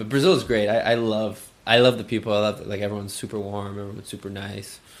fun. But Brazil is great. I love the people. I love, like, everyone's super warm. Everyone's super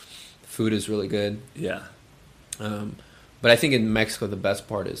nice. The food is really good. Yeah. But I think in Mexico, the best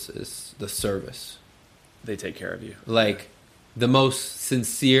part is the service. They take care of you. Like, the most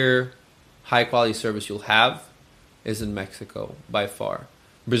sincere, high quality service you'll have is in Mexico by far.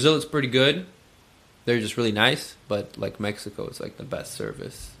 Brazil is pretty good. They're just really nice, but like Mexico is like the best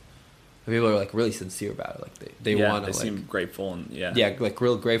service. People are like really sincere about it. Like they want to, they like, seem grateful and like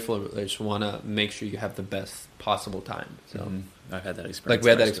real grateful. They just want to make sure you have the best possible time. So I've had that experience. like we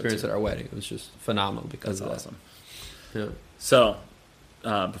had that in Mexico, experience too. at our wedding. It was just phenomenal because That's of awesome. that. Yeah. So,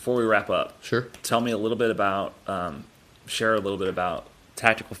 before we wrap up, Sure. tell me a little bit about, share a little bit about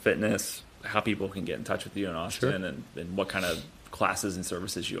Tactical Fitness, how people can get in touch with you in Austin, and what kind of classes and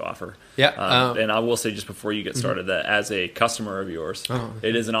services you offer. Yeah. And I will say just before you get started that as a customer of yours,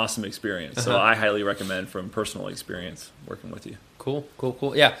 it is an awesome experience. So I highly recommend from personal experience working with you. Cool.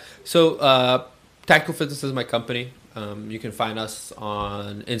 Yeah. So, Tactical Fitness is my company. You can find us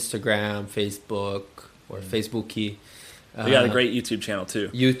on Instagram, Facebook, or Facebooky. We got a great YouTube channel too.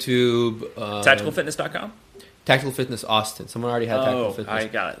 YouTube. Tacticalfitness.com? Tactical Fitness Austin. Someone already had Tactical Fitness. I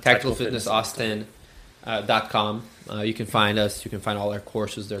got it. TacticalFitnessAustin.com. You can find us. You can find all our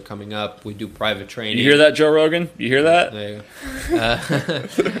courses that are coming up. We do private training. You hear that, Joe Rogan? You hear that? There you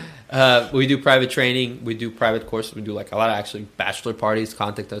go. We do private training. We do private courses. We do like a lot of actually bachelor parties.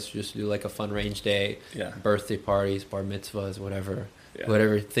 Contact us just to do like a fun range day, birthday parties, bar mitzvahs, whatever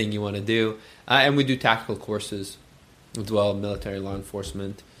thing you want to do. And we do tactical courses as well, military, law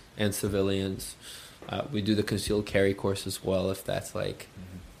enforcement, and civilians. We do the concealed carry course as well, if that's like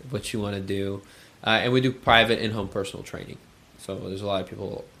what you want to do. And we do private in-home personal training. So there's a lot of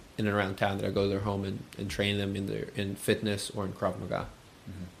people in and around town that go to their home and train them in fitness or in Krav Maga.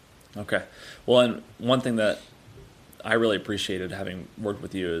 Okay. Well, and one thing that I really appreciated having worked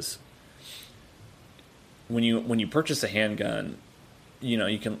with you is when you purchase a handgun, you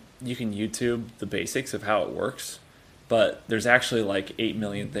can YouTube the basics of how it works, but there's actually like 8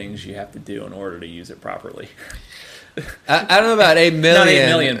 million things you have to do in order to use it properly. I don't know about 8 million. Not 8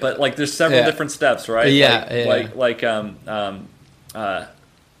 million, but like there's several different steps, right?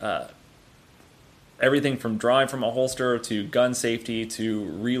 Everything from drawing from a holster to gun safety to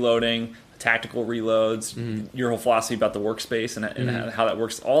reloading, tactical reloads, your whole philosophy about the workspace and how that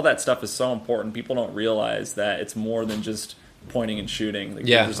works. All that stuff is so important. People don't realize that it's more than just pointing and shooting.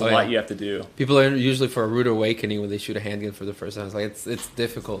 There's a lot you have to do. People are usually for a rude awakening when they shoot a handgun for the first time. It's like it's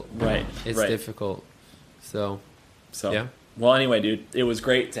difficult. Right. It's difficult. So yeah. Well, anyway, dude, it was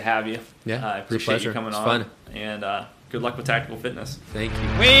great to have you. Yeah, I appreciate you coming on. Fun. And good luck with Tactical Fitness. Thank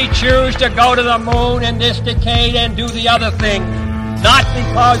you. We choose to go to the moon in this decade and do the other thing, not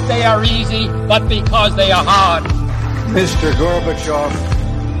because they are easy, but because they are hard. Mr. Gorbachev,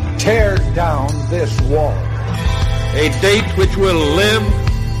 tear down this wall. A date which will live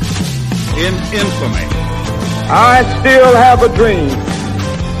in infamy. I still have a dream.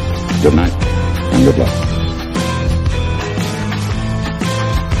 Good night, and good luck.